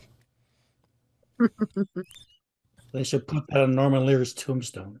said. They should put that on Norman Lear's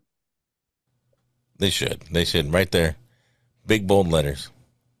tombstone. They should. Right there. Big, bold letters.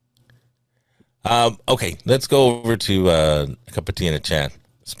 Okay, let's go over to a cup of tea in a chat.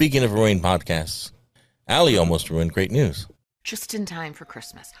 Speaking of ruined podcasts, Allie almost ruined great news. Just in time for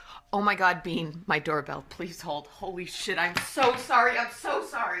Christmas. Oh my God, Bean, my doorbell. Please hold. Holy shit, I'm so sorry. I'm so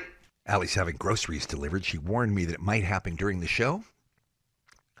sorry. Allie's having groceries delivered. She warned me that it might happen during the show.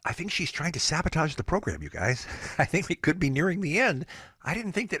 I think she's trying to sabotage the program, you guys. I think we could be nearing the end. I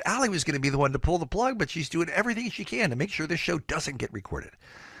didn't think that Allie was going to be the one to pull the plug, but she's doing everything she can to make sure this show doesn't get recorded.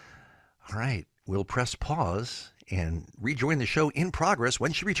 All right, we'll press pause and rejoin the show in progress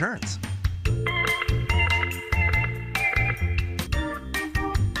when she returns.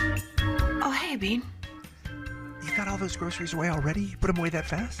 Oh, hey, Bean. You've got all those groceries away already? You put them away that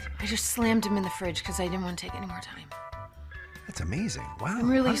fast? I just slammed them in the fridge because I didn't want to take any more time. That's amazing. Wow. I'm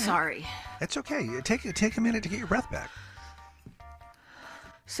really All right. sorry. It's okay. Take a minute to get your breath back.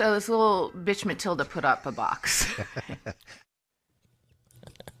 So this little bitch Matilda put up a box.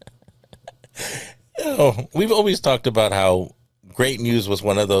 We've always talked about how great news was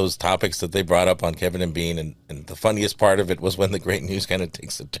one of those topics that they brought up on Kevin and Bean, and the funniest part of it was when the great news kind of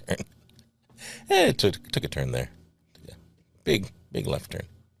takes a turn. It took a turn there. Yeah. Big left turn.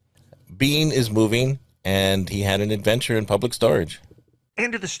 Bean is moving, and he had an adventure in public storage.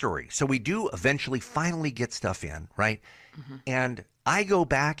 End of the story. So we do eventually finally get stuff in, right? Mm-hmm. And I go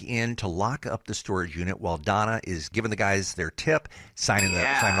back in to lock up the storage unit while Donna is giving the guys their tip, signing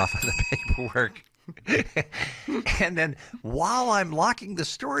off on the paperwork. And then while I'm locking the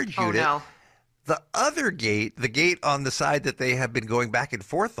storage unit, the other gate, the gate on the side that they have been going back and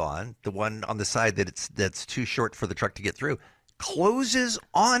forth on, the one on the side that's too short for the truck to get through, closes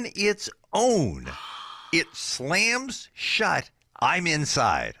on its own. It slams shut. I'm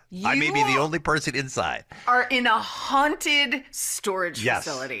inside. I may be the only person inside. Are in a haunted storage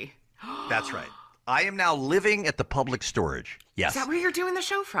facility. That's right. I am now living at the public storage. Yes. Is that where you're doing the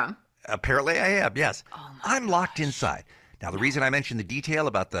show from? Apparently I am, yes. I'm locked inside. Now, the reason I mentioned the detail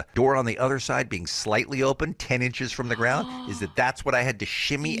about the door on the other side being slightly open, 10 inches from the ground, is that's what I had to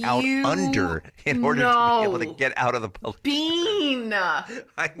shimmy out under in order to be able to get out of the public. Bean!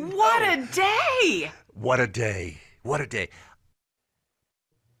 What a day! What a day. What a day.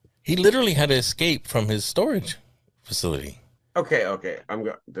 He literally had to escape from his storage facility. Okay.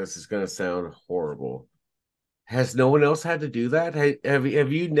 This is gonna sound horrible. Has no one else had to do that? Have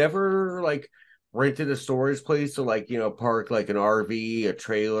you never rented a storage place to park like an RV, a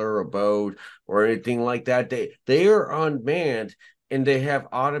trailer, a boat, or anything like that? They are unmanned and they have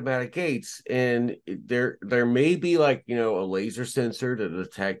automatic gates, and there may be a laser sensor to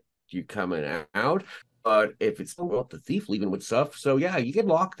detect you coming out. But if it's the thief leaving with stuff, so yeah, you get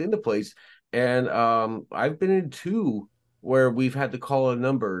locked into place. And I've been in two where we've had to call a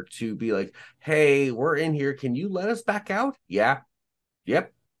number to be like, hey, we're in here. Can you let us back out? Yeah.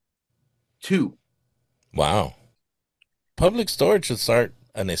 Yep. 2. Wow. Public storage should start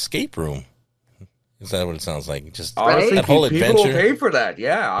an escape room. Is that what it sounds like? Just honestly, that whole people adventure. Will pay for that.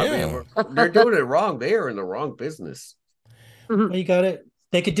 Yeah. I mean, they're doing it wrong. They are in the wrong business. Well, you got it.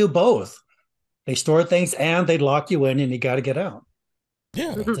 They could do both. They store things and they lock you in, and you got to get out.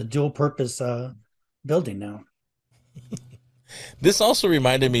 Yeah. It's a dual purpose building now. This also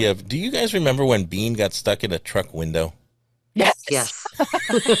reminded me of, do you guys remember when Bean got stuck in a truck window? Yes.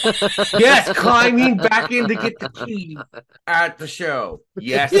 Yes, climbing back in to get the key at the show.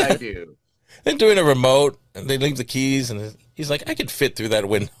 Yes, I do. They're doing a remote, and they leave the keys, and he's like, I could fit through that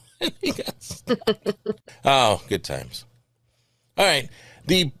window. And he got stuck. Oh, good times. All right.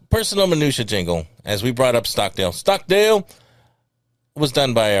 The personal minutia jingle, as we brought up Stockdale. Stockdale was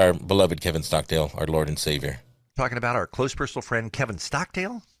done by our beloved Kevin Stockdale, our Lord and Savior. Talking about our close personal friend Kevin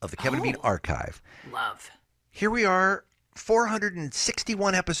Stockdale of the Kevin and Bean Archive. Love. Here we are,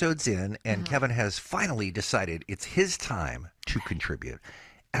 461 episodes in, and Kevin has finally decided it's his time to contribute.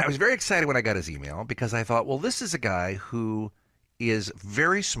 And I was very excited when I got his email because I thought, well, this is a guy who is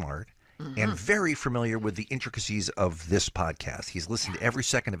very smart and very familiar with the intricacies of this podcast. He's listened to every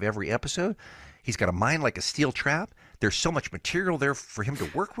second of every episode. He's got a mind like a steel trap. There's so much material there for him to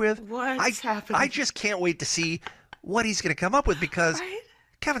work with. What's happening? I just can't wait to see what he's going to come up with because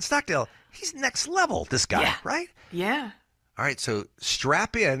Kevin Stockdale, he's next level, this guy, right? Yeah. All right, so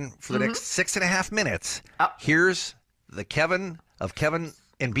strap in for the next 6.5 minutes. Here's the Kevin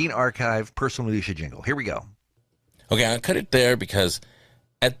and Bean Archive personal minutia jingle. Here we go. Okay, I'll cut it there because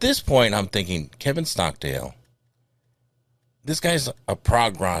at this point I'm thinking, Kevin Stockdale, this guy's a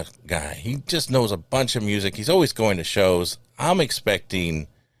prog rock guy. He just knows a bunch of music. He's always going to shows. I'm expecting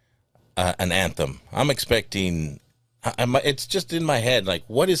an anthem. I'm expecting... it's just in my head, like,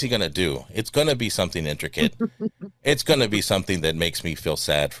 what is he going to do? It's going to be something intricate. It's going to be something that makes me feel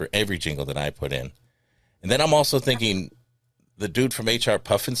sad for every jingle that I put in. And then I'm also thinking, the dude from HR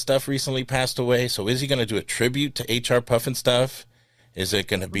Puffin Stuff recently passed away. So is he going to do a tribute to HR Puffin Stuff? Is it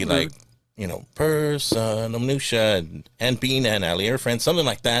going to be like, personal minutia and Bean and Allie are friends, something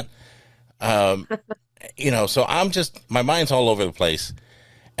like that? So I'm just, my mind's all over the place.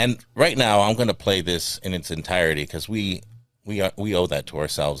 And right now, I'm going to play this in its entirety because we owe that to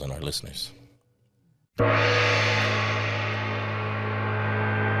ourselves and our listeners.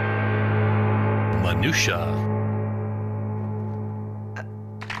 Minutia.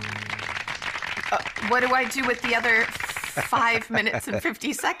 What do I do with the other 5 minutes and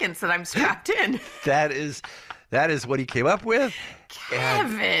 50 seconds that I'm strapped in? That is That is what he came up with.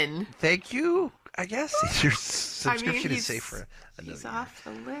 Kevin. And thank you. I guess your subscription is safe for another He's year. off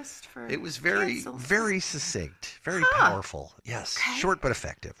the list for. It was very, cancels. very succinct, very powerful. Yes, short but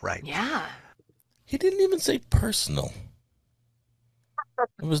effective. Right. Yeah. He didn't even say personal.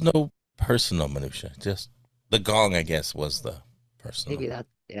 There was no personal minutia. Just the gong, I guess, was the personal. Maybe that.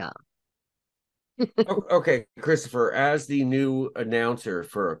 Yeah. Okay, Christopher, as the new announcer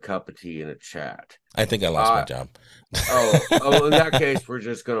for a cup of tea in a chat. I think I lost my job. In that case, we're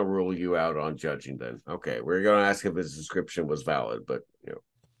just going to rule you out on judging then. Okay, we're going to ask if his description was valid, but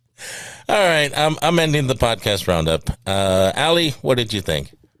All right, I'm ending the podcast roundup. Allie, what did you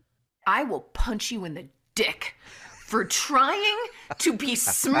think? I will punch you in the dick for trying to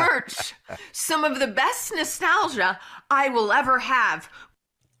besmirch some of the best nostalgia I will ever have.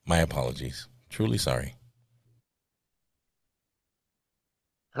 My apologies. Truly sorry.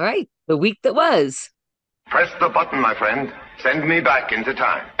 All right. The week that was. Press the button, my friend. Send me back into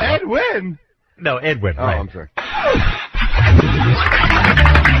time. Edwin? No, Edwin. Oh, right. I'm sorry.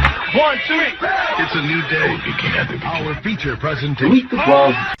 1, 2, 3. It's a new day. Our feature presentation. Week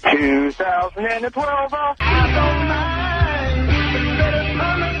 12. 2012. I don't mind. Better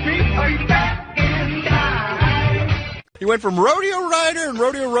come and see. Are you back in time? He went from rodeo rider and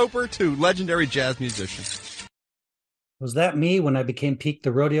rodeo roper to legendary jazz musician. Was that me when I became Peak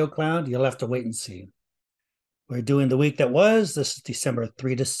the Rodeo Clown? You'll have to wait and see. We're doing the week that was. This is December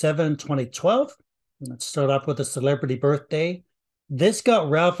 3 to 7, 2012. Let's start off with a celebrity birthday. This got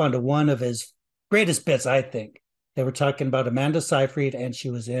Ralph onto one of his greatest bits, I think. They were talking about Amanda Seyfried, and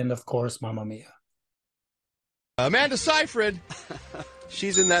she was in, of course, Mamma Mia. Amanda Seyfried.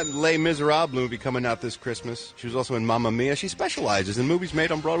 She's in that Les Miserables movie coming out this Christmas. She was also in Mamma Mia. She specializes in movies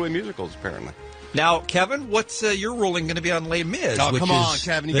made on Broadway musicals, apparently. Now, Kevin, what's your ruling going to be on Les Mis? Oh, come on,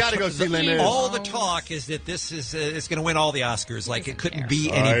 Kevin. You got to go see Les Mis. All the talk is that this is it's going to win all the Oscars. Like, it couldn't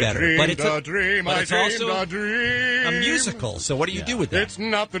be any better. But it's also a musical. So what do you do with that? It's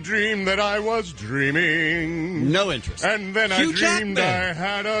not the dream that I was dreaming. No interest. And then Hugh I dreamed Jackman. I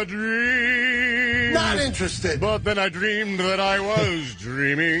had a dream. Not interested. But then I dreamed that I was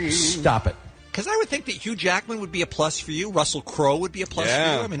dreaming. Stop it. Because I would think that Hugh Jackman would be a plus for you. Russell Crowe would be a plus for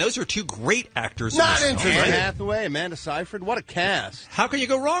you. I mean, those are two great actors. Not in interested. this film. Anne Hathaway, Amanda Seyfried. What a cast. How can you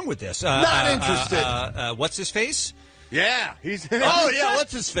go wrong with this? Not interested. What's his face? Yeah, he's in it. Oh, yeah,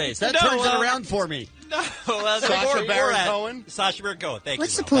 what's his face? That turns it around for me. No, Sacha Baron Cohen. Sacha Baron Cohen. Thank you.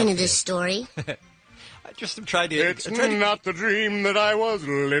 What's the point of this story? I just am trying to. It's not the dream that I was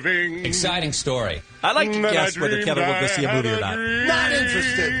living. Exciting story. I'd like to Then guess I whether dreamed Kevin will go I see a movie had or not. dream. Not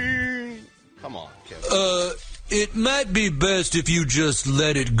interested. Come on, Kevin. It might be best if you just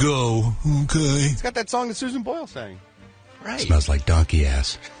let it go, okay? It's got that song that Susan Boyle sang. Right. Smells like donkey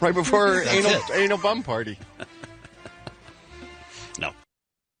ass. Right before That's anal bum party.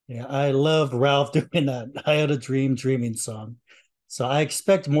 Yeah, I loved Ralph doing that I Had a Dream Dreaming song. So I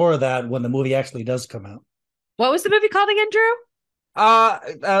expect more of that when the movie actually does come out. What was the movie called again, Drew?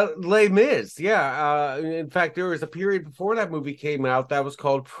 Les Mis. Yeah. In fact, there was a period before that movie came out that was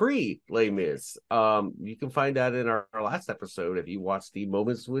called pre-Les Mis. You can find that in our last episode if you watch the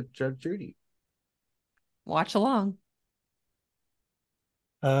Moments with Judge Judy. Watch along.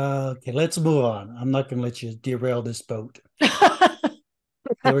 Okay, let's move on. I'm not going to let you derail this boat.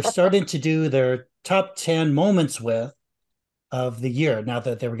 They were starting to do their top 10 moments of the year, now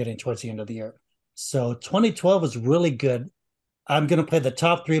that they were getting towards the end of the year. So 2012 was really good. I'm going to play the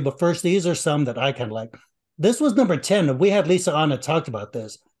top 3, but first, these are some that I kind of like. This was number 10, and we had Lisa on and talked about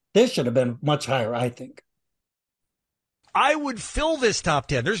this. This should have been much higher, I think. I would fill this top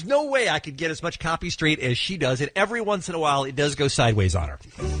 10. There's no way I could get as much copy straight as she does, and every once in a while, it does go sideways on her.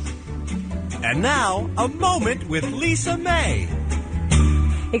 And now, a moment with Lisa May.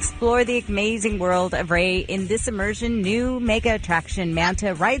 Explore the amazing world of Ray in this immersion new mega attraction,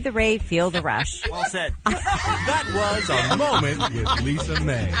 Manta. Ride the Ray, feel the rush. Well said. That was a moment with Lisa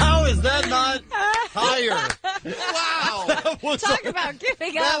May. How is that not higher? Wow. Talk about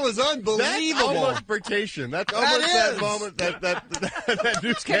giving up. That was unbelievable. That's almost flirtation. That's almost that moment that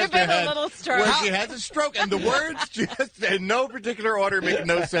newscaster Could have been had a little stroke. where she had a stroke, and the words just in no particular order make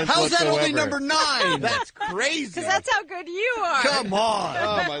no sense How's that whatsoever. only number 9? That's crazy. Because that's how good you are. Come on.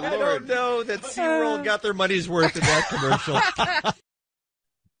 Oh, my I Lord. don't know that SeaWorld got their money's worth in that commercial.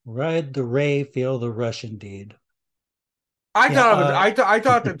 Ride the Ray, feel the rush indeed. I Yeah,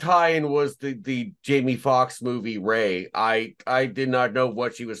 thought the tie-in was the Jamie Foxx movie Ray. I did not know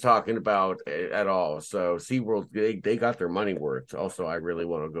what she was talking about at all. So SeaWorld, they got their money worth. Also, I really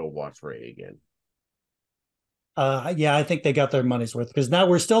want to go watch Ray again. Yeah, I think they got their money's worth because now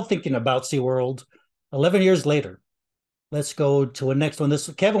we're still thinking about SeaWorld 11 years later. Let's go to a next one.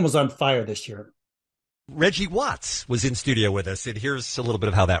 Kevin was on fire this year. Reggie Watts was in studio with us, and here's a little bit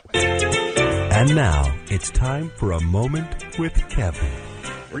of how that went. And now it's time for a moment with Kevin.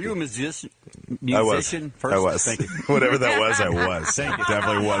 Were you a musician first? I was. Thank you. Whatever that was, I was. Thank you.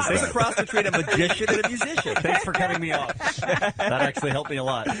 Definitely was There's that. a cross between a magician and a musician. Thanks for cutting me off. That actually helped me a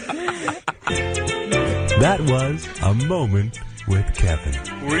lot. That was a moment with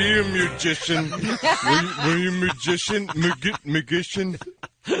Kevin. Were you a magician? were you a magician? Magician?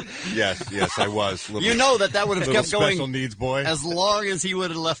 Yes, I was. You know that would have kept going special needs boy. as long as he would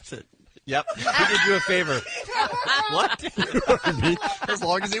have left it. Yep. He did you a favor. What? As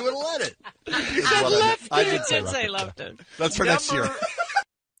long as he would have let it. You said left it. I did say left it. That's for next year.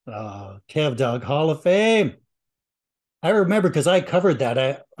 Kev Dog Hall of Fame. I remember because I covered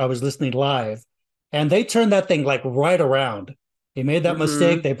that. I was listening live, and they turned that thing like right around. They made that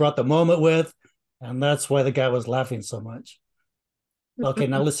mistake. They brought the moment with, and that's why the guy was laughing so much. Okay,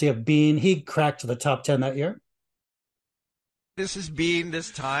 now let's see if Bean, he cracked to the top 10 that year. This is Bean this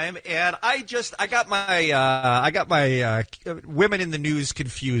time, and I got my women in the news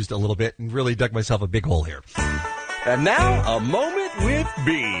confused a little bit and really dug myself a big hole here. And now, a moment with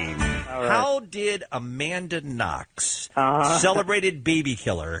Bean. How did Amanda Knox, celebrated baby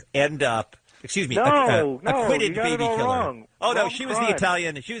killer, end up? Excuse me, acquitted baby killer. Wrong. Oh no, Wrong she was crime. the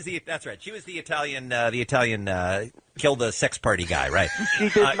Italian. That's right. She was the Italian. The Italian killed the sex party guy, right? She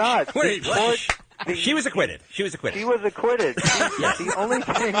did not. Wait, what? She was acquitted. She was acquitted. She was acquitted. Yes. The only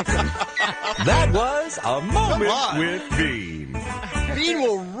thing. That was a moment with Bean. Bean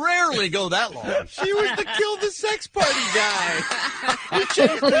will rarely go that long. She was the kill the sex party guy. You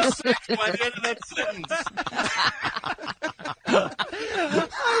changed the sex by the end of that sentence.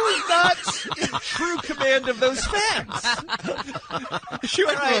 I was not in true command of those facts. She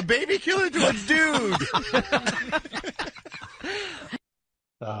went from a baby killer to a dude.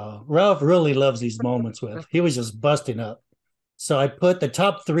 Ralph really loves these moments with. He was just busting up. So I put the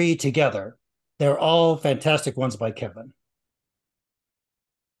top 3 together. They're all fantastic ones by Kevin.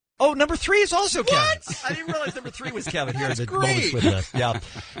 Oh, number 3 is also Kevin. I didn't realize number 3 was Kevin here in the moments with us. Yeah,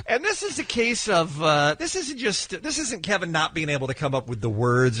 and this is a case of this isn't Kevin not being able to come up with the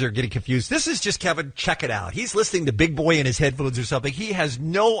words or getting confused. This is just Kevin. Check it out. He's listening to Big Boy in his headphones or something. He has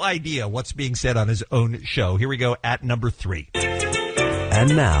no idea what's being said on his own show. Here we go at number 3.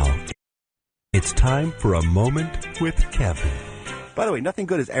 And now it's time for a moment with Kevin. By the way, nothing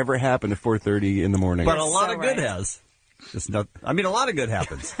good has ever happened at 4:30 in the morning. But a lot of good has. A lot of good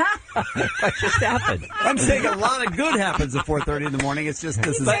happens. That just happened. I'm saying a lot of good happens at 4:30 in the morning. It's just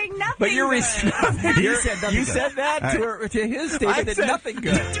this is. saying nothing But you're good. you said that to his statement that nothing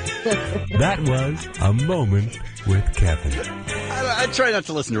good. That was a moment with Kevin. I try not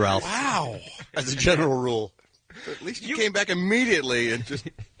to listen to Ralph. Wow. As a general rule. At least you came back immediately and just...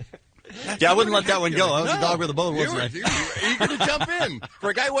 Yeah, I wouldn't let that one go. I was a dog with a bone, wasn't I? You were eager to jump in.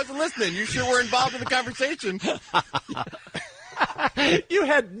 For a guy who wasn't listening, you sure were involved in the conversation. You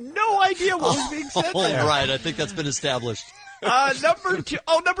had no idea what was being said there. Right, I think that's been established. Number 2.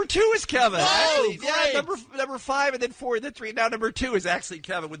 Oh, number 2 is Kevin. Oh, Actually, yeah, number 5 and then 4 and then 3. Now number 2 is actually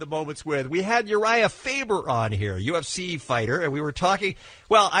Kevin with the moments with. We had Uriah Faber on here, UFC fighter, and we were talking.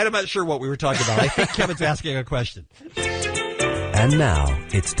 Well, I'm not sure what we were talking about. I think Kevin's asking a question. And now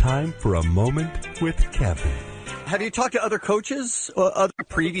it's time for a moment with Kevin. Have you talked to other coaches, other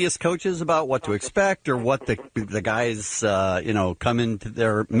previous coaches, about what to expect or what the guys, come into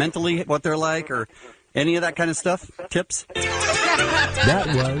their mentally, what they're like, or any of that kind of stuff? Tips? That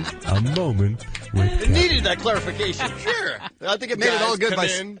was a moment with Kevin. Needed that clarification. Sure. I think it made it all good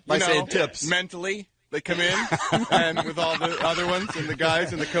by saying tips. Mentally, they come in, and with all the other ones, and the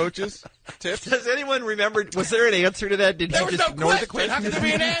guys and the coaches, tips. Does anyone remember, was there an answer to that? Did There you was just no ignore the question. How question? could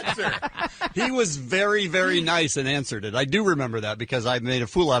there be an answer? He was very, very nice and answered it. I do remember that because I made a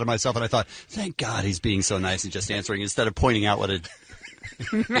fool out of myself, and I thought, thank God he's being so nice and just answering instead of pointing out what an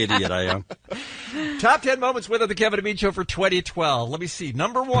idiot I am. Top 10 moments with the Kevin and Bean Show for 2012. Let me see.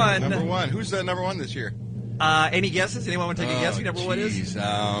 Number 1. Number 1. Who's number 1 this year? Any guesses? Anyone want to take a guess who number 1 is?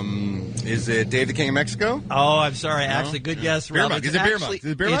 Is it Dave the King of Mexico? Oh, I'm sorry. No? Actually, good guess. Beer mug. Is it beer mug? Is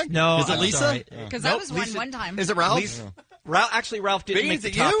it beer mug? No. Is it Lisa? Because that was one time. Is it Ralph? Ralph didn't Bean, make is the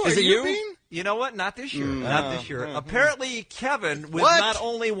it top. you? Is Are it you, you? Bean? You know what? Not this year. Not this year. Apparently, Kevin was not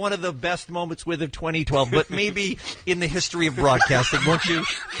only one of the best moments with of 2012, but maybe in the history of broadcasting. Won't you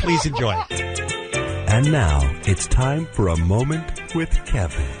please enjoy? And now it's time for a moment with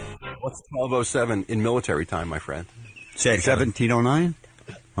Kevin. What's 12:07 in military time, my friend? Say 1709?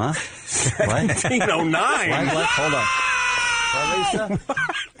 Huh? What? 1709? What? Hold on. What, Lisa?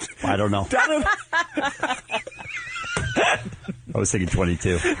 I don't know. I was thinking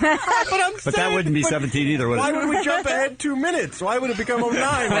 22. But that wouldn't be 17 either, would it? Why would we jump ahead 2 minutes? Why would it become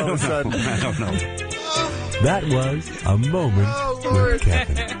 09 all of a sudden? I don't know. That was a moment with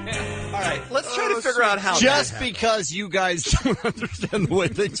Kevin. All right, let's try to figure out how Just that happened. because you guys don't understand the way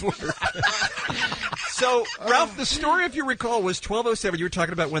things work. So, Ralph, the story, if you recall, was 12:07. You were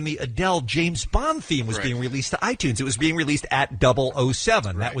talking about when the Adele James Bond theme was being released to iTunes. It was being released at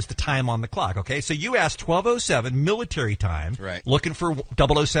 007. That was the time on the clock, okay? So you asked 12:07, military time, looking for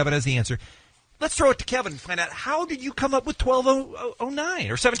 007 as the answer. Let's throw it to Kevin and find out, how did you come up with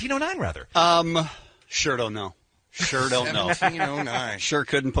 12:09, or 17:09, rather? Sure don't know. Sure don't know. 17:09. Sure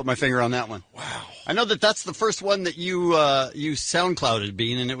couldn't put my finger on that one. Wow. I know that's the first one that you SoundClouded,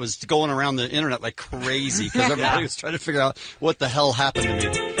 Bean, and it was going around the internet like crazy because everybody was trying to figure out what the hell happened to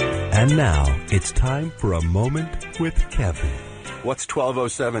me. And now it's time for a moment with Kevin. What's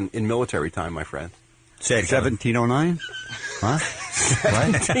 12:07 in military time, my friend? Say it, 1709? Huh?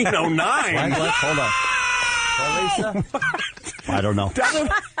 What? 1709? What? Hold on. What, Lisa? I don't know.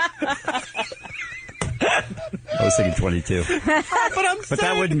 I was thinking 22. But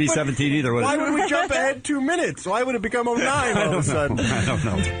that wouldn't be 17 either, would it? Why would we jump ahead 2 minutes? Why would it become 09 all of a sudden? I don't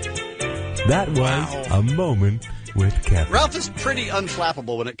know. That was a moment with Kevin. Ralph is pretty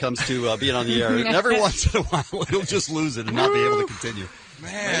unflappable when it comes to being on the air. And every once in a while, he'll just lose it and not be able to continue.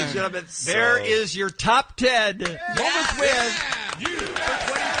 Man. Ladies and gentlemen, there is your top 10 moments with for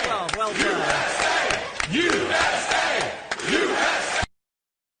 2012. Well done. USA!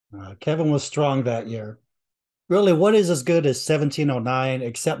 Kevin was strong that year. Really, what is as good as 1709,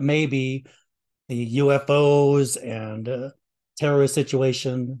 except maybe the UFOs and terrorist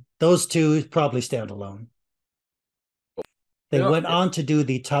situation? Those two probably stand alone. They went on to do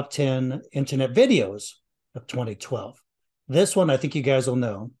the top 10 internet videos of 2012. This one, I think you guys will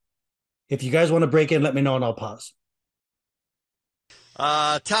know. If you guys want to break in, let me know and I'll pause.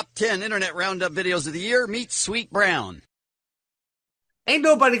 Top 10 internet roundup videos of the year. Meet Sweet Brown. Ain't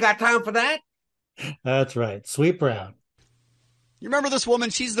nobody got time for that. That's right. Sweet Brown. You remember this woman?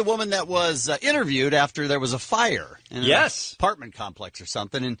 She's the woman that was interviewed after there was a fire in an apartment complex or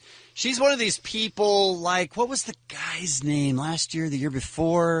something. And she's one of these people like, what was the guy's name last year, the year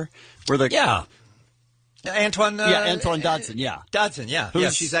before? Antoine. Antoine Dodson. Yeah. Dodson. Yeah.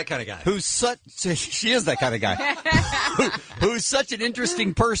 She's that kind of guy. She is that kind of guy. Who's such an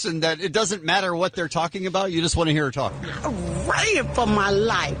interesting person that it doesn't matter what they're talking about. You just want to hear her talk. I ran for my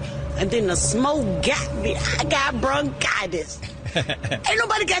life, and then the smoke got me. I got bronchitis. Ain't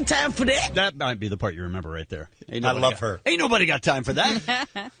nobody got time for that. That might be the part you remember right there. I love her. Ain't nobody got time for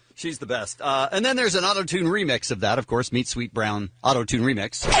that. She's the best. And then there's an auto-tune remix of that, of course. Meet Sweet Brown auto-tune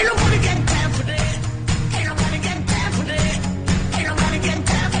remix. Ain't nobody got time for that. Ain't nobody got time for that. Ain't nobody got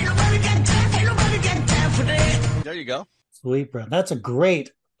time. Ain't nobody got time. Ain't nobody got time for that. There you go. Sweet Brown. That's a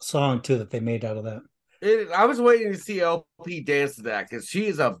great song, too, that they made out of that. I was waiting to see LP dance to that because she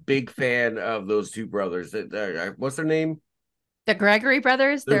is a big fan of those two brothers. What's their name? The Gregory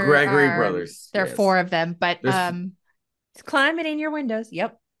brothers. The Gregory brothers. There are four of them, but it's climbing in your windows.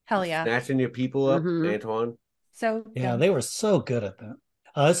 Yep. Hell yeah. Snatching your people up, Antoine. So yeah, they were so good at that.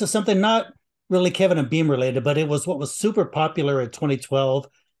 This is something not really Kevin and Beam related, but it was what was super popular in 2012,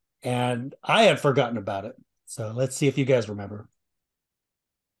 and I had forgotten about it. So let's see if you guys remember.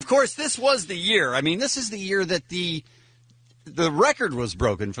 Of course, this was the year. I mean, this is the year that the record was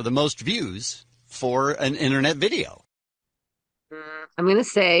broken for the most views for an internet video. I'm going to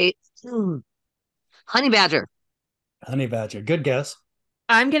say Honey Badger. Honey Badger. Good guess.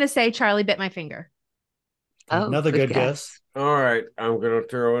 I'm going to say Charlie Bit My Finger. Oh, another good guess. All right. I'm going to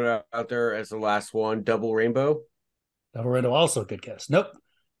throw it out there as the last one. Double Rainbow. Double Rainbow, also a good guess. Nope.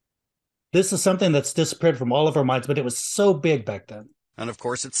 This is something that's disappeared from all of our minds, but it was so big back then. And of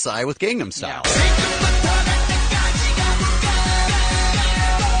course, it's Psy with Gangnam Style.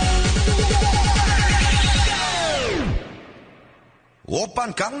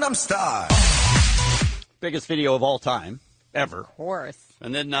 Oppan Gangnam Style. Biggest video of all time, ever. Of course.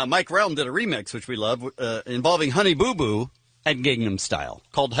 And then Mike Realm did a remix, which we love, involving Honey Boo Boo and Gangnam Style,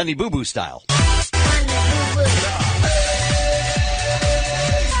 called Honey Boo Boo Style.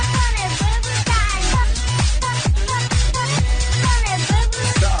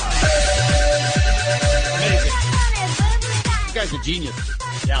 You guys are genius.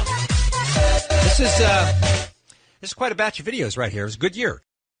 Yeah. This is quite a batch of videos right here. It was a good year.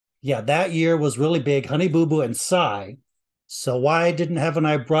 Yeah, that year was really big. Honey Boo Boo and Psy. So why haven't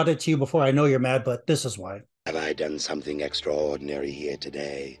I brought it to you before? I know you're mad, but this is why. Have I done something extraordinary here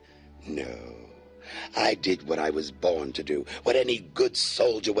today? No. I did what I was born to do, what any good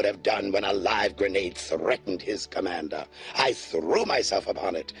soldier would have done when a live grenade threatened his commander. I threw myself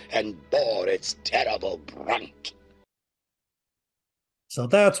upon it and bore its terrible brunt. So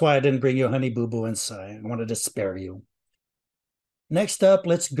that's why I didn't bring you Honey Boo Boo and Sigh. I wanted to spare you. Next up,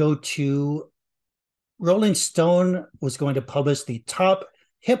 let's go to Rolling Stone was going to publish the top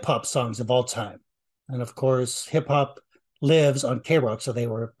hip-hop songs of all time. And of course, hip-hop lives on K-Rock, so they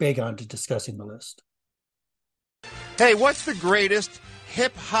were big on to discussing the list. Hey, what's the greatest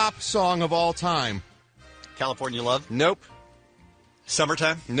hip-hop song of all time? California Love? Nope.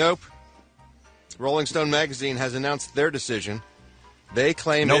 Summertime? Nope. Rolling Stone magazine has announced their decision. They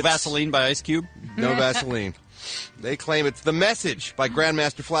claim No it's... Vaseline by Ice Cube? No Vaseline. They claim it's The Message by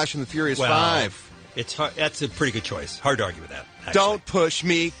Grandmaster Flash and the Furious Well, Five. It's hard, that's a pretty good choice. Hard to argue with that. actually. Don't push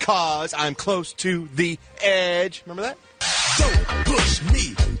me, cause I'm close to the edge. Remember that? Don't push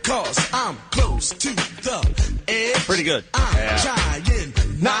me, cause I'm close to the edge. Pretty good. I'm trying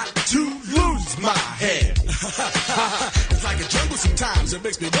not to lose my head. It's like a jungle sometimes. It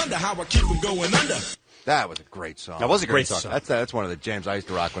makes me wonder how I keep from going under. That was a great song. That was a great song. That's one of the jams I used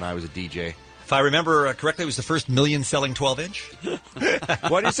to rock when I was a DJ. If I remember correctly, it was the first million-selling 12-inch.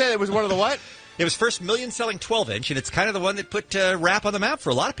 What did you say? It was one of the what? It was first million-selling 12-inch, and it's kind of the one that put rap on the map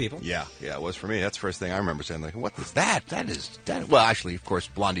for a lot of people. Yeah, it was for me. That's the first thing I remember saying. Like, what is that? That. Well, actually, of course,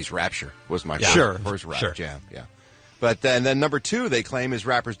 Blondie's Rapture was my first rap jam. Yeah. But then number 2, they claim, is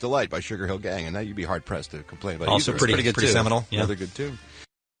Rapper's Delight by Sugar Hill Gang, and that you'd be hard-pressed to complain about. Also pretty good, pretty seminal. Yeah. Another good tune.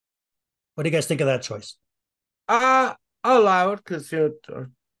 What do you guys think of that choice? I'll allow it because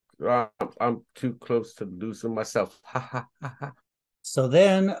I'm too close to losing myself. So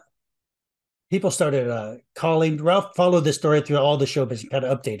then people started calling. Ralph followed the story through all the show, but he kind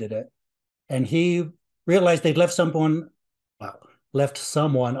of updated it. And he realized they'd left someone off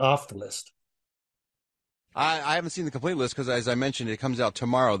the list. I haven't seen the complete list because, as I mentioned, it comes out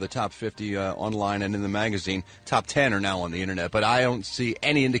tomorrow, the top 50 online and in the magazine. Top 10 are now on the internet, but I don't see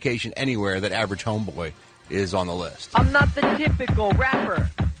any indication anywhere that Average Homeboy is on the list. I'm not the typical rapper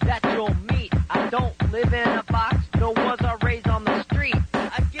that you'll meet. I don't live in a box, nor was I raised on the street.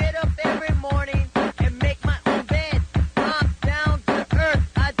 I get up every morning and make my own bed. I'm down to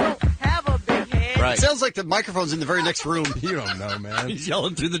earth, I don't have a big head. Right. It sounds like the microphone's in the very next room. You don't know, man. He's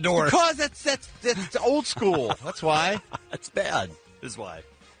yelling through the door. Because that's old school. That's why. That's bad, is why.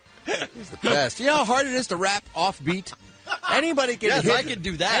 He's the best. You know how hard it is to rap off beat? Anybody can Yes, hit, I can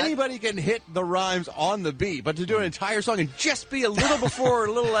do that. Anybody can hit the rhymes on the beat, but to do an entire song and just be a little before or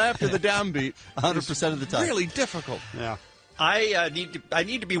a little after the downbeat 100% of the time. Really difficult. Yeah. I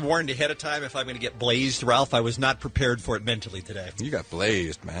need to be warned ahead of time if I'm going to get blazed, Ralph. I was not prepared for it mentally today. You got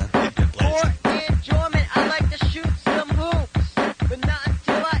blazed, man. For enjoyment, I like to shoot some hoops, but not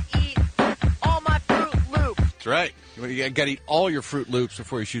until I eat all my Fruit Loops. That's right. You got to eat all your Fruit Loops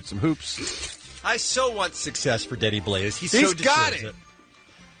before you shoot some hoops. I so want success for Denny Blaze. He's got it.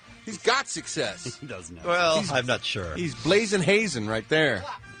 He's got success. He doesn't have Well, I'm not sure. He's blazing hazing right there.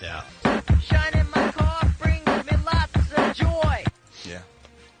 Yeah. Shining my car brings me lots of joy. Yeah.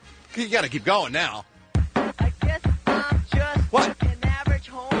 You got to keep going now. I guess I'm just an average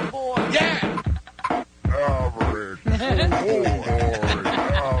homeboy. Yeah. Average homeboy.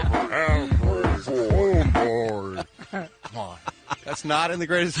 Come on. That's not in the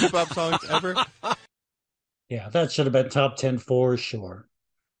greatest hip-hop songs ever? Yeah, that should have been top 10 for sure.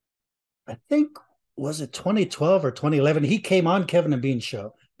 I think, was it 2012 or 2011? He came on Kevin and Bean's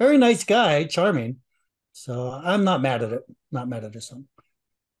show. Very nice guy, charming. So I'm not mad at it. Not mad at this song.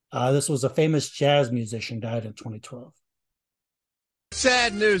 This was a famous jazz musician, died in 2012.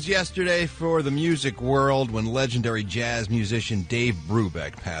 Sad news yesterday for the music world when legendary jazz musician Dave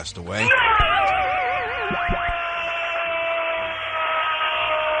Brubeck passed away.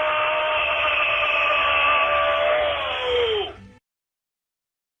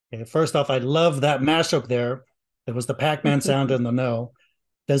 Okay, first off, I love that mashup there. It was the Pac-Man sound in the know.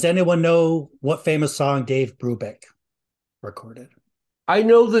 Does anyone know what famous song Dave Brubeck recorded? I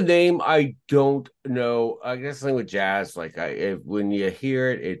know the name. I don't know. I guess the thing with jazz, like when you hear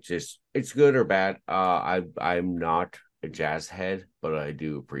it, it's good or bad. I'm not a jazz head, but I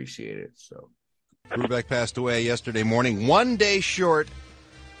do appreciate it. So Brubeck passed away yesterday morning, 1 day short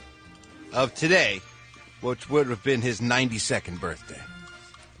of today, which would have been his 92nd birthday.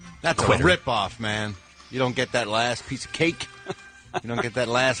 That's a ripoff, man. You don't get that last piece of cake. You don't get that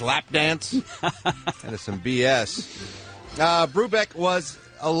last lap dance. That is some BS. Brubeck was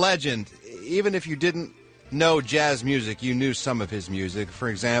a legend. Even if you didn't know jazz music, you knew some of his music. For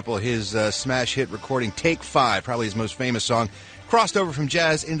example, his smash hit recording Take 5, probably his most famous song, crossed over from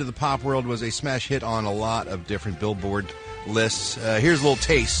jazz into the pop world, was a smash hit on a lot of different Billboard lists. Here's a little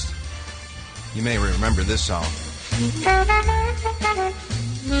taste. You may remember this song.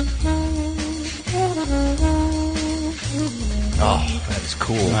 Oh, that is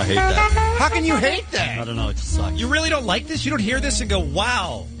cool. I hate that. How can you hate that? I don't know. It just sucks. You really don't like this? You don't hear this and go,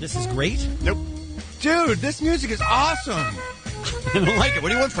 wow, this is great? Nope. Dude, this music is awesome. I don't like it. What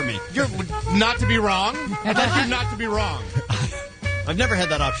do you want from me? You're not to be wrong. I thought you not to be wrong. I've never had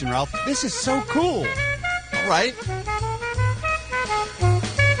that option, Ralph. This is so cool. All right.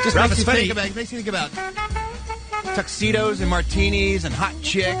 Just Ralph, makes it's you funny. makes you think about tuxedos and martinis and hot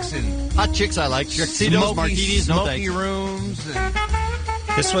chicks and hot chicks. I like tuxedos, martinis, no smoky thanks. rooms. And...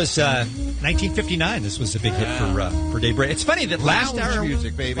 This was 1959. This was a big hit for Dave Bray. It's funny that last hour,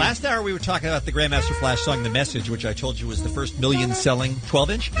 music, baby. Last hour we were talking about the Grandmaster Flash song "The Message," which I told you was the first million-selling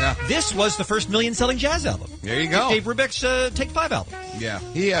 12-inch. Yeah. This was the first million-selling jazz album. There you go. Dave Brubeck's Take 5 album. Yeah,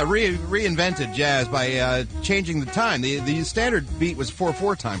 he reinvented jazz by changing the time. The standard beat was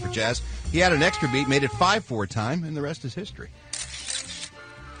 4/4 time for jazz. He had an extra beat, made it 5/4 time, and the rest is history.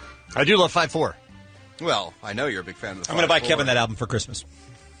 I do love 5/4. Well, I know you're a big fan of the I'm going to buy 5/4. Kevin that album for Christmas.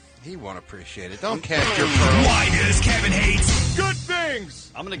 He won't appreciate it. Don't cast your pearls. Why does Kevin hate Good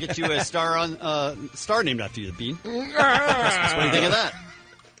things? I'm going to get you a star named after you, Bean. Christmas. What do you think of that?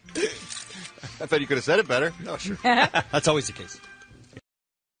 I thought you could have said it better. Oh, sure. That's always the case.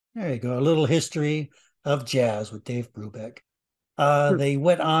 There you go. A little history of jazz with Dave Brubeck. They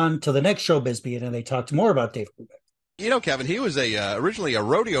went on to the next Showbiz Beat and they talked more about Dave Brubeck. You know, Kevin, he was originally a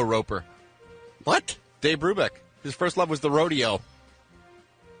rodeo roper. What? Dave Brubeck. His first love was the rodeo.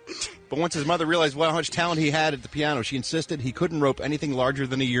 But once his mother realized how much talent he had at the piano, she insisted he couldn't rope anything larger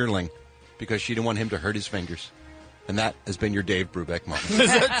than a yearling because she didn't want him to hurt his fingers. And that has been your Dave Brubeck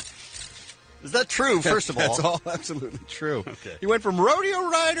moment. Is that true, first of all? That's all absolutely true. Okay. He went from rodeo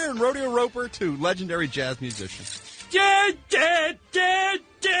rider and rodeo roper to legendary jazz musician. Dead, dead, dead,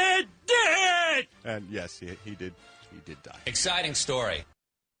 dead, dead. And yes, he did die. Exciting story.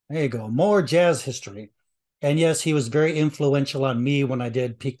 There you go. More jazz history. And yes, he was very influential on me when I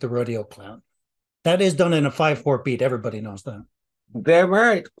did Peak the Rodeo Clown. That is done in a 5/4 beat. Everybody knows that. Damn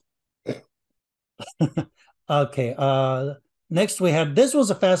right. Okay. Next we had, this was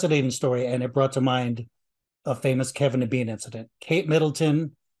a fascinating story, and it brought to mind a famous Kevin and Bean incident. Kate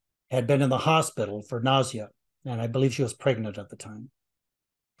Middleton had been in the hospital for nausea, and I believe she was pregnant at the time.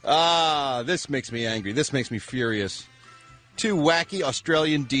 This makes me angry. This makes me furious. Two wacky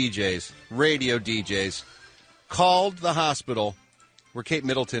Australian DJs, radio DJs, called the hospital where Kate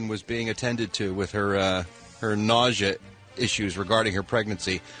Middleton was being attended to with her nausea issues regarding her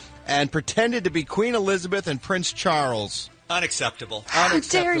pregnancy, and pretended to be Queen Elizabeth and Prince Charles. Unacceptable. How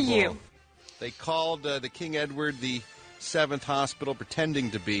dare you? They called the King Edward VII Hospital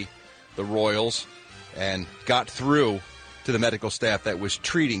pretending to be the royals and got through to the medical staff that was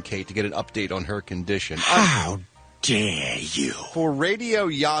treating Kate to get an update on her condition. How dare you? For radio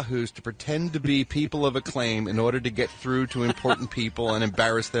yahoos to pretend to be people of acclaim in order to get through to important people and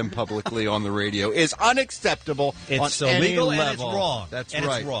embarrass them publicly on the radio is unacceptable. It's on any illegal and level. it's wrong. That's And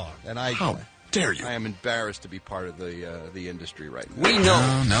right. it's wrong. And I How dare you? I am embarrassed to be part of the industry right now. We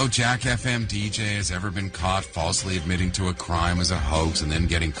know. No Jack FM DJ has ever been caught falsely admitting to a crime as a hoax and then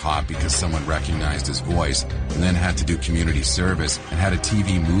getting caught because someone recognized his voice and then had to do community service and had a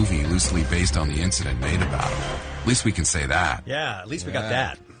TV movie loosely based on the incident made about him. At least we can say that. Yeah, at least we got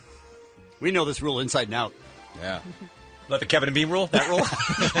that. We know this rule inside and out. Yeah. What, the Kevin and Bean rule? That rule?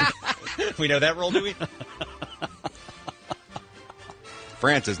 We know that rule, do we?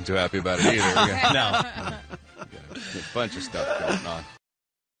 France isn't too happy about it either. We got No. a bunch of stuff going on.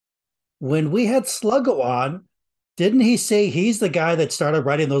 When we had Sluggo on, didn't he say he's the guy that started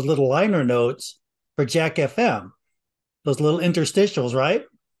writing those little liner notes for Jack FM? Those little interstitials, right?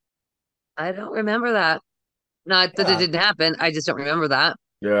 I don't remember that. Not that it didn't happen. I just don't remember that.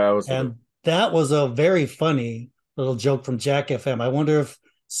 Yeah, I was. And that was a very funny little joke from Jack FM. I wonder if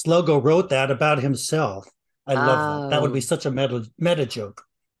Sluggo wrote that about himself. I love that. That would be such a meta joke.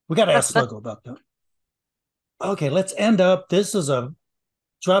 We got to ask Sluggo about that. Okay, let's end up. This is a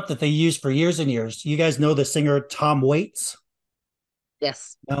drop that they used for years and years. You guys know the singer Tom Waits?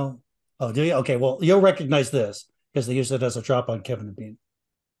 Yes. No? Oh, do you? Okay, well, you'll recognize this because they used it as a drop on Kevin and Bean.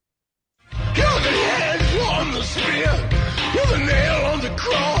 You're the head on the spear. You're the nail on the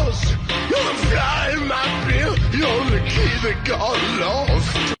cross. You're the fly in my beer. You're the key that got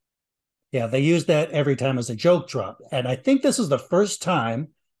lost. Yeah, they used that every time as a joke drop. And I think this is the first time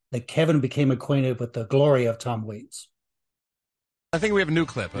that Kevin became acquainted with the glory of Tom Waits. I think we have a new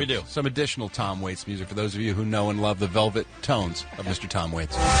clip. We do. Some additional Tom Waits music for those of you who know and love the velvet tones of Mr. Tom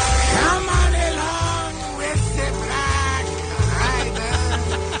Waits. Come on along with the Black Rider.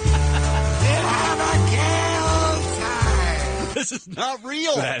 We'll have a gale time. This is not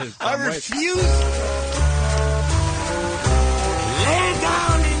real. That is I Tom Waits. refuse. Lay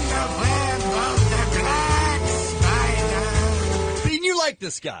down in the web of the black spider. Dean, you like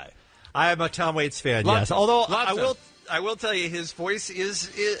this guy. I am a Tom Waits fan, Lots yes. of- Although lots of- I will tell you, his voice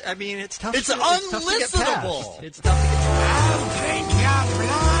is I mean, it's tough. It's to get unlistenable. past. It's tough to get I'll drink your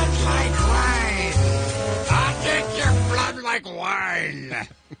blood like wine. I'll drink your blood like wine.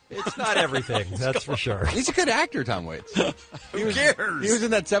 It's not everything, that's for sure. He's a good actor, Tom Waits. Who cares? He was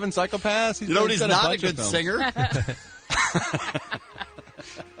in that Seven Psychopaths. You know what? He's done a not a bunch of good films. singer.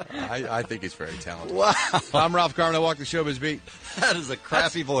 I think he's very talented. Wow. I'm Ralph Garman. I walk the showbiz beat. That is a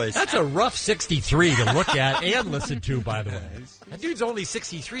crappy voice. That's a rough 63 to look at and listen to, by the way. That dude's only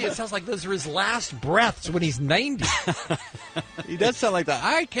 63. It sounds like those are his last breaths when he's 90. He does sound like the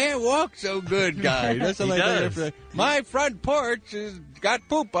I can't walk so good guy. He does sound He like does. that. My front porch has got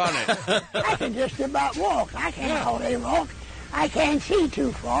poop on it. I can just about walk. I can't hardly walk. I can't see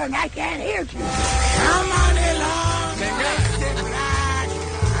too far, and I can't hear too far. Come on along with the Black Rider.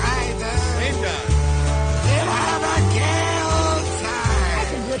 Same guy. We'll have a gale time. I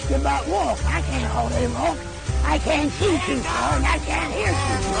can just about walk. I can't hardly walk. I can't see too far, and I can't hear too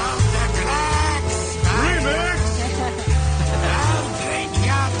far. Of the black spider. I'll drink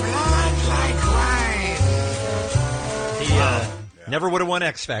your blood like wine. He never would have won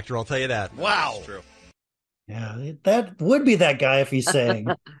X Factor, I'll tell you that. Wow. That's true. Yeah, that would be that guy if he's saying.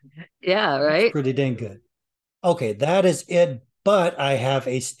 Yeah, right? Pretty dang good. Okay, that is it. But I have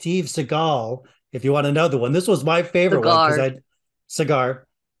a Steve Seagal. If you want another one, this was my favorite one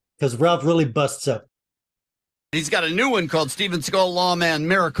because Ralph really busts up. He's got a new one called Steven Seagal Lawman,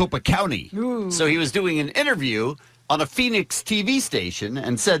 Maricopa County. So he was doing an interview on a Phoenix TV station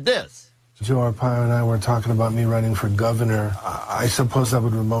and said this. Joe Arpaio and I were talking about me running for governor. I suppose I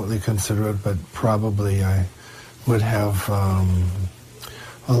would remotely consider it, but probably I would have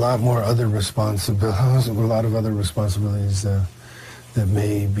a lot more other responsibilities, that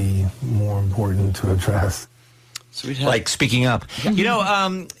may be more important to address. Like speaking up. You know, I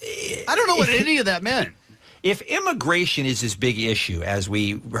don't know what any of that meant. If immigration is this big issue, as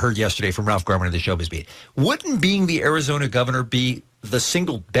we heard yesterday from Ralph Garman of the Showbiz Beat, wouldn't being the Arizona governor be the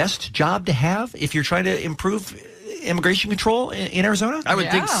single best job to have if you're trying to improve immigration control in Arizona? I would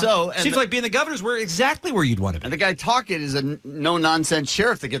think so. Seems like being the governor's exactly where you'd want to be. And the guy talking is a no-nonsense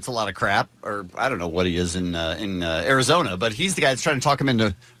sheriff that gets a lot of crap, or I don't know what he is in Arizona, but he's the guy that's trying to talk him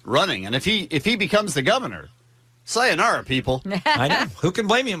into running. And if he becomes the governor, sayonara, people. I know. Who can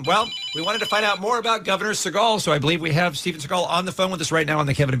blame him? Well, we wanted to find out more about Governor Seagal, so I believe we have Stephen Seagal on the phone with us right now on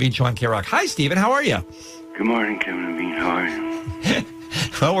the Kevin and Bean Show on K-Rock. Hi, Stephen. How are you? Good morning, Kevin and Bean. How are you?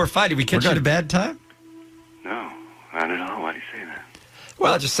 Well, we're fine. Did we catch you at a bad time? No, not at all. Why do you say that?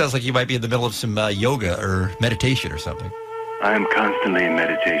 Well, it just sounds like you might be in the middle of some yoga or meditation or something. I am constantly in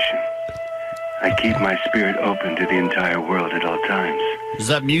meditation. I keep my spirit open to the entire world at all times. Does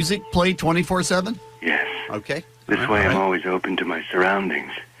that music play 24/7? Yes. Okay. This way I'm always open to my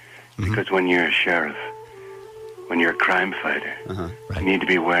surroundings. Because when you're a sheriff, when you're a crime fighter, you need to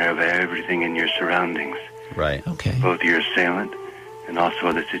be aware of everything in your surroundings. Right. Okay. Both your assailant and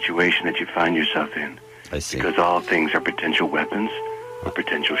also the situation that you find yourself in. I see. Because all things are potential weapons or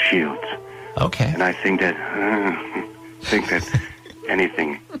potential shields. Okay. And I think that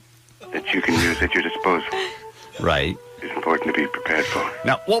anything that you can use at your disposal Right. is important to be prepared for.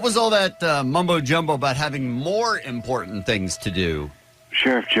 Now, what was all that mumbo-jumbo about having more important things to do?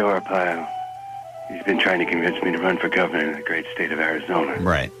 Sheriff Joe Arpaio, he's been trying to convince me to run for governor in the great state of Arizona.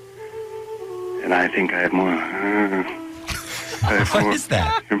 Right. And I think I have more... What is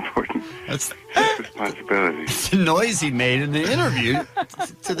that? Important responsibilities. It's the noise he made in the interview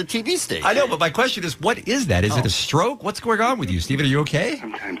to the TV station. I know, but my question is, what is that? Is it a stroke? What's going on with you, Stephen? Are you okay?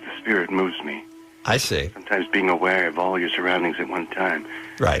 Sometimes the spirit moves me. I see. Sometimes being aware of all your surroundings at one time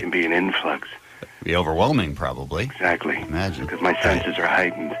can be an influx. Be overwhelming, probably. Exactly. Imagine. Because my senses are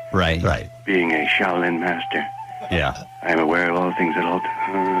heightened. Right. Right. Being a Shaolin master, Yeah. I am aware of all things at all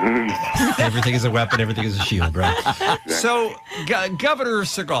times. Everything is a weapon. Everything is a shield, right? So, Governor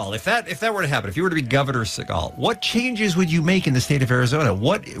Seagal, if that were to happen, if you were to be Governor Seagal, what changes would you make in the state of Arizona?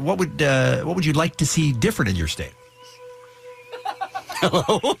 What would you like to see different in your state?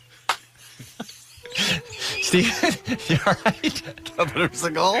 Hello, Stephen. You all right? Governor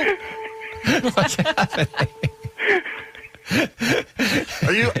Seagal. What's happening?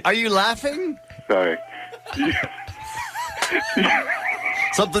 Are you laughing? Sorry.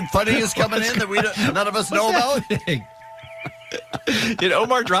 Something funny is coming in that none of us know about. Did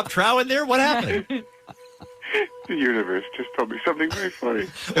Omar drop trow in there? What happened? The universe just told me something very funny.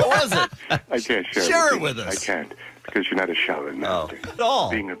 What was it? I can't share, Share it with us. I can't, because you're not a shaman master. At all.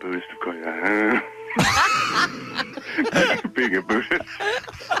 Being a Buddhist, of course. Being a Buddhist.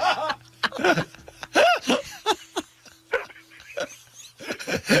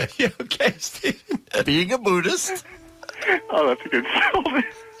 You okay, Stephen? Being a Buddhist? I'll have to consult.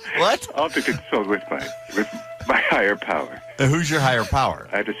 What? I'll have to consult with my higher power. Who's your higher power?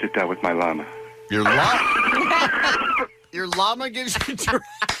 I had to sit down with my llama. Your llama? Your llama gives you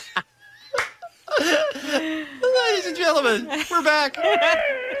Ladies and gentlemen, we're back.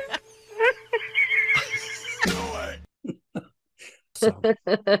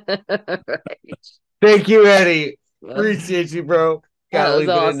 Thank you, Eddie. Appreciate you, bro. Gotta leave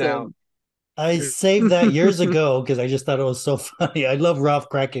it in now. I saved that years ago because I just thought it was so funny. I love Ralph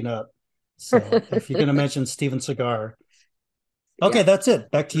cracking up. So if you're going to mention Steven Seagal. Okay, that's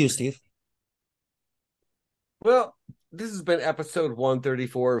it. Back to you, Steve. Well, this has been episode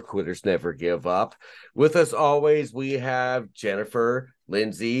 134 of Quitters Never Give Up. With us always, we have Jennifer,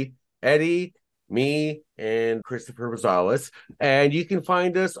 Lindsay, Eddie, me, and Christopher Rosales. And you can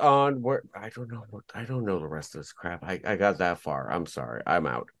find us on where I don't know the rest of this crap. I got that far. I'm sorry. I'm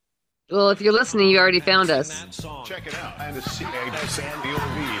out. Well, if you're listening, you already found us. Check it out. And the C-A-S-N-D-O-V.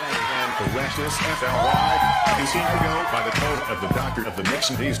 And the rest is F-L-Y. Continue to go by the code of the doctor of the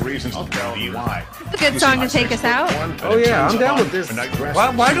mixing. These reasons I'll tell you why. It's a good song to take us out. Oh, yeah, I'm down with this.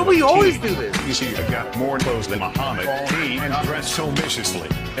 Why do we always do this? You see, I got more clothes than Muhammad. He and dressed so viciously.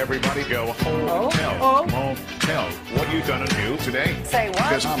 Everybody go, hotel, motel. What you gonna do today? Say what?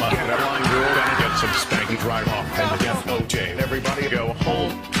 Because I'm a blind girl gonna get some spanky drive off and the F-O-J. Everybody go,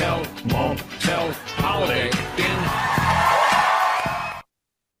 hotel, motel, holiday inn.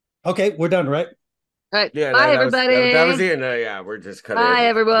 Okay, we're done, right? All right. Yeah, Bye, everybody. That was it. No, yeah, we're just cutting. Bye,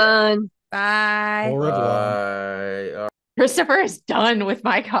 everyone. Bye. Au revoir. Christopher is done with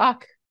my cock.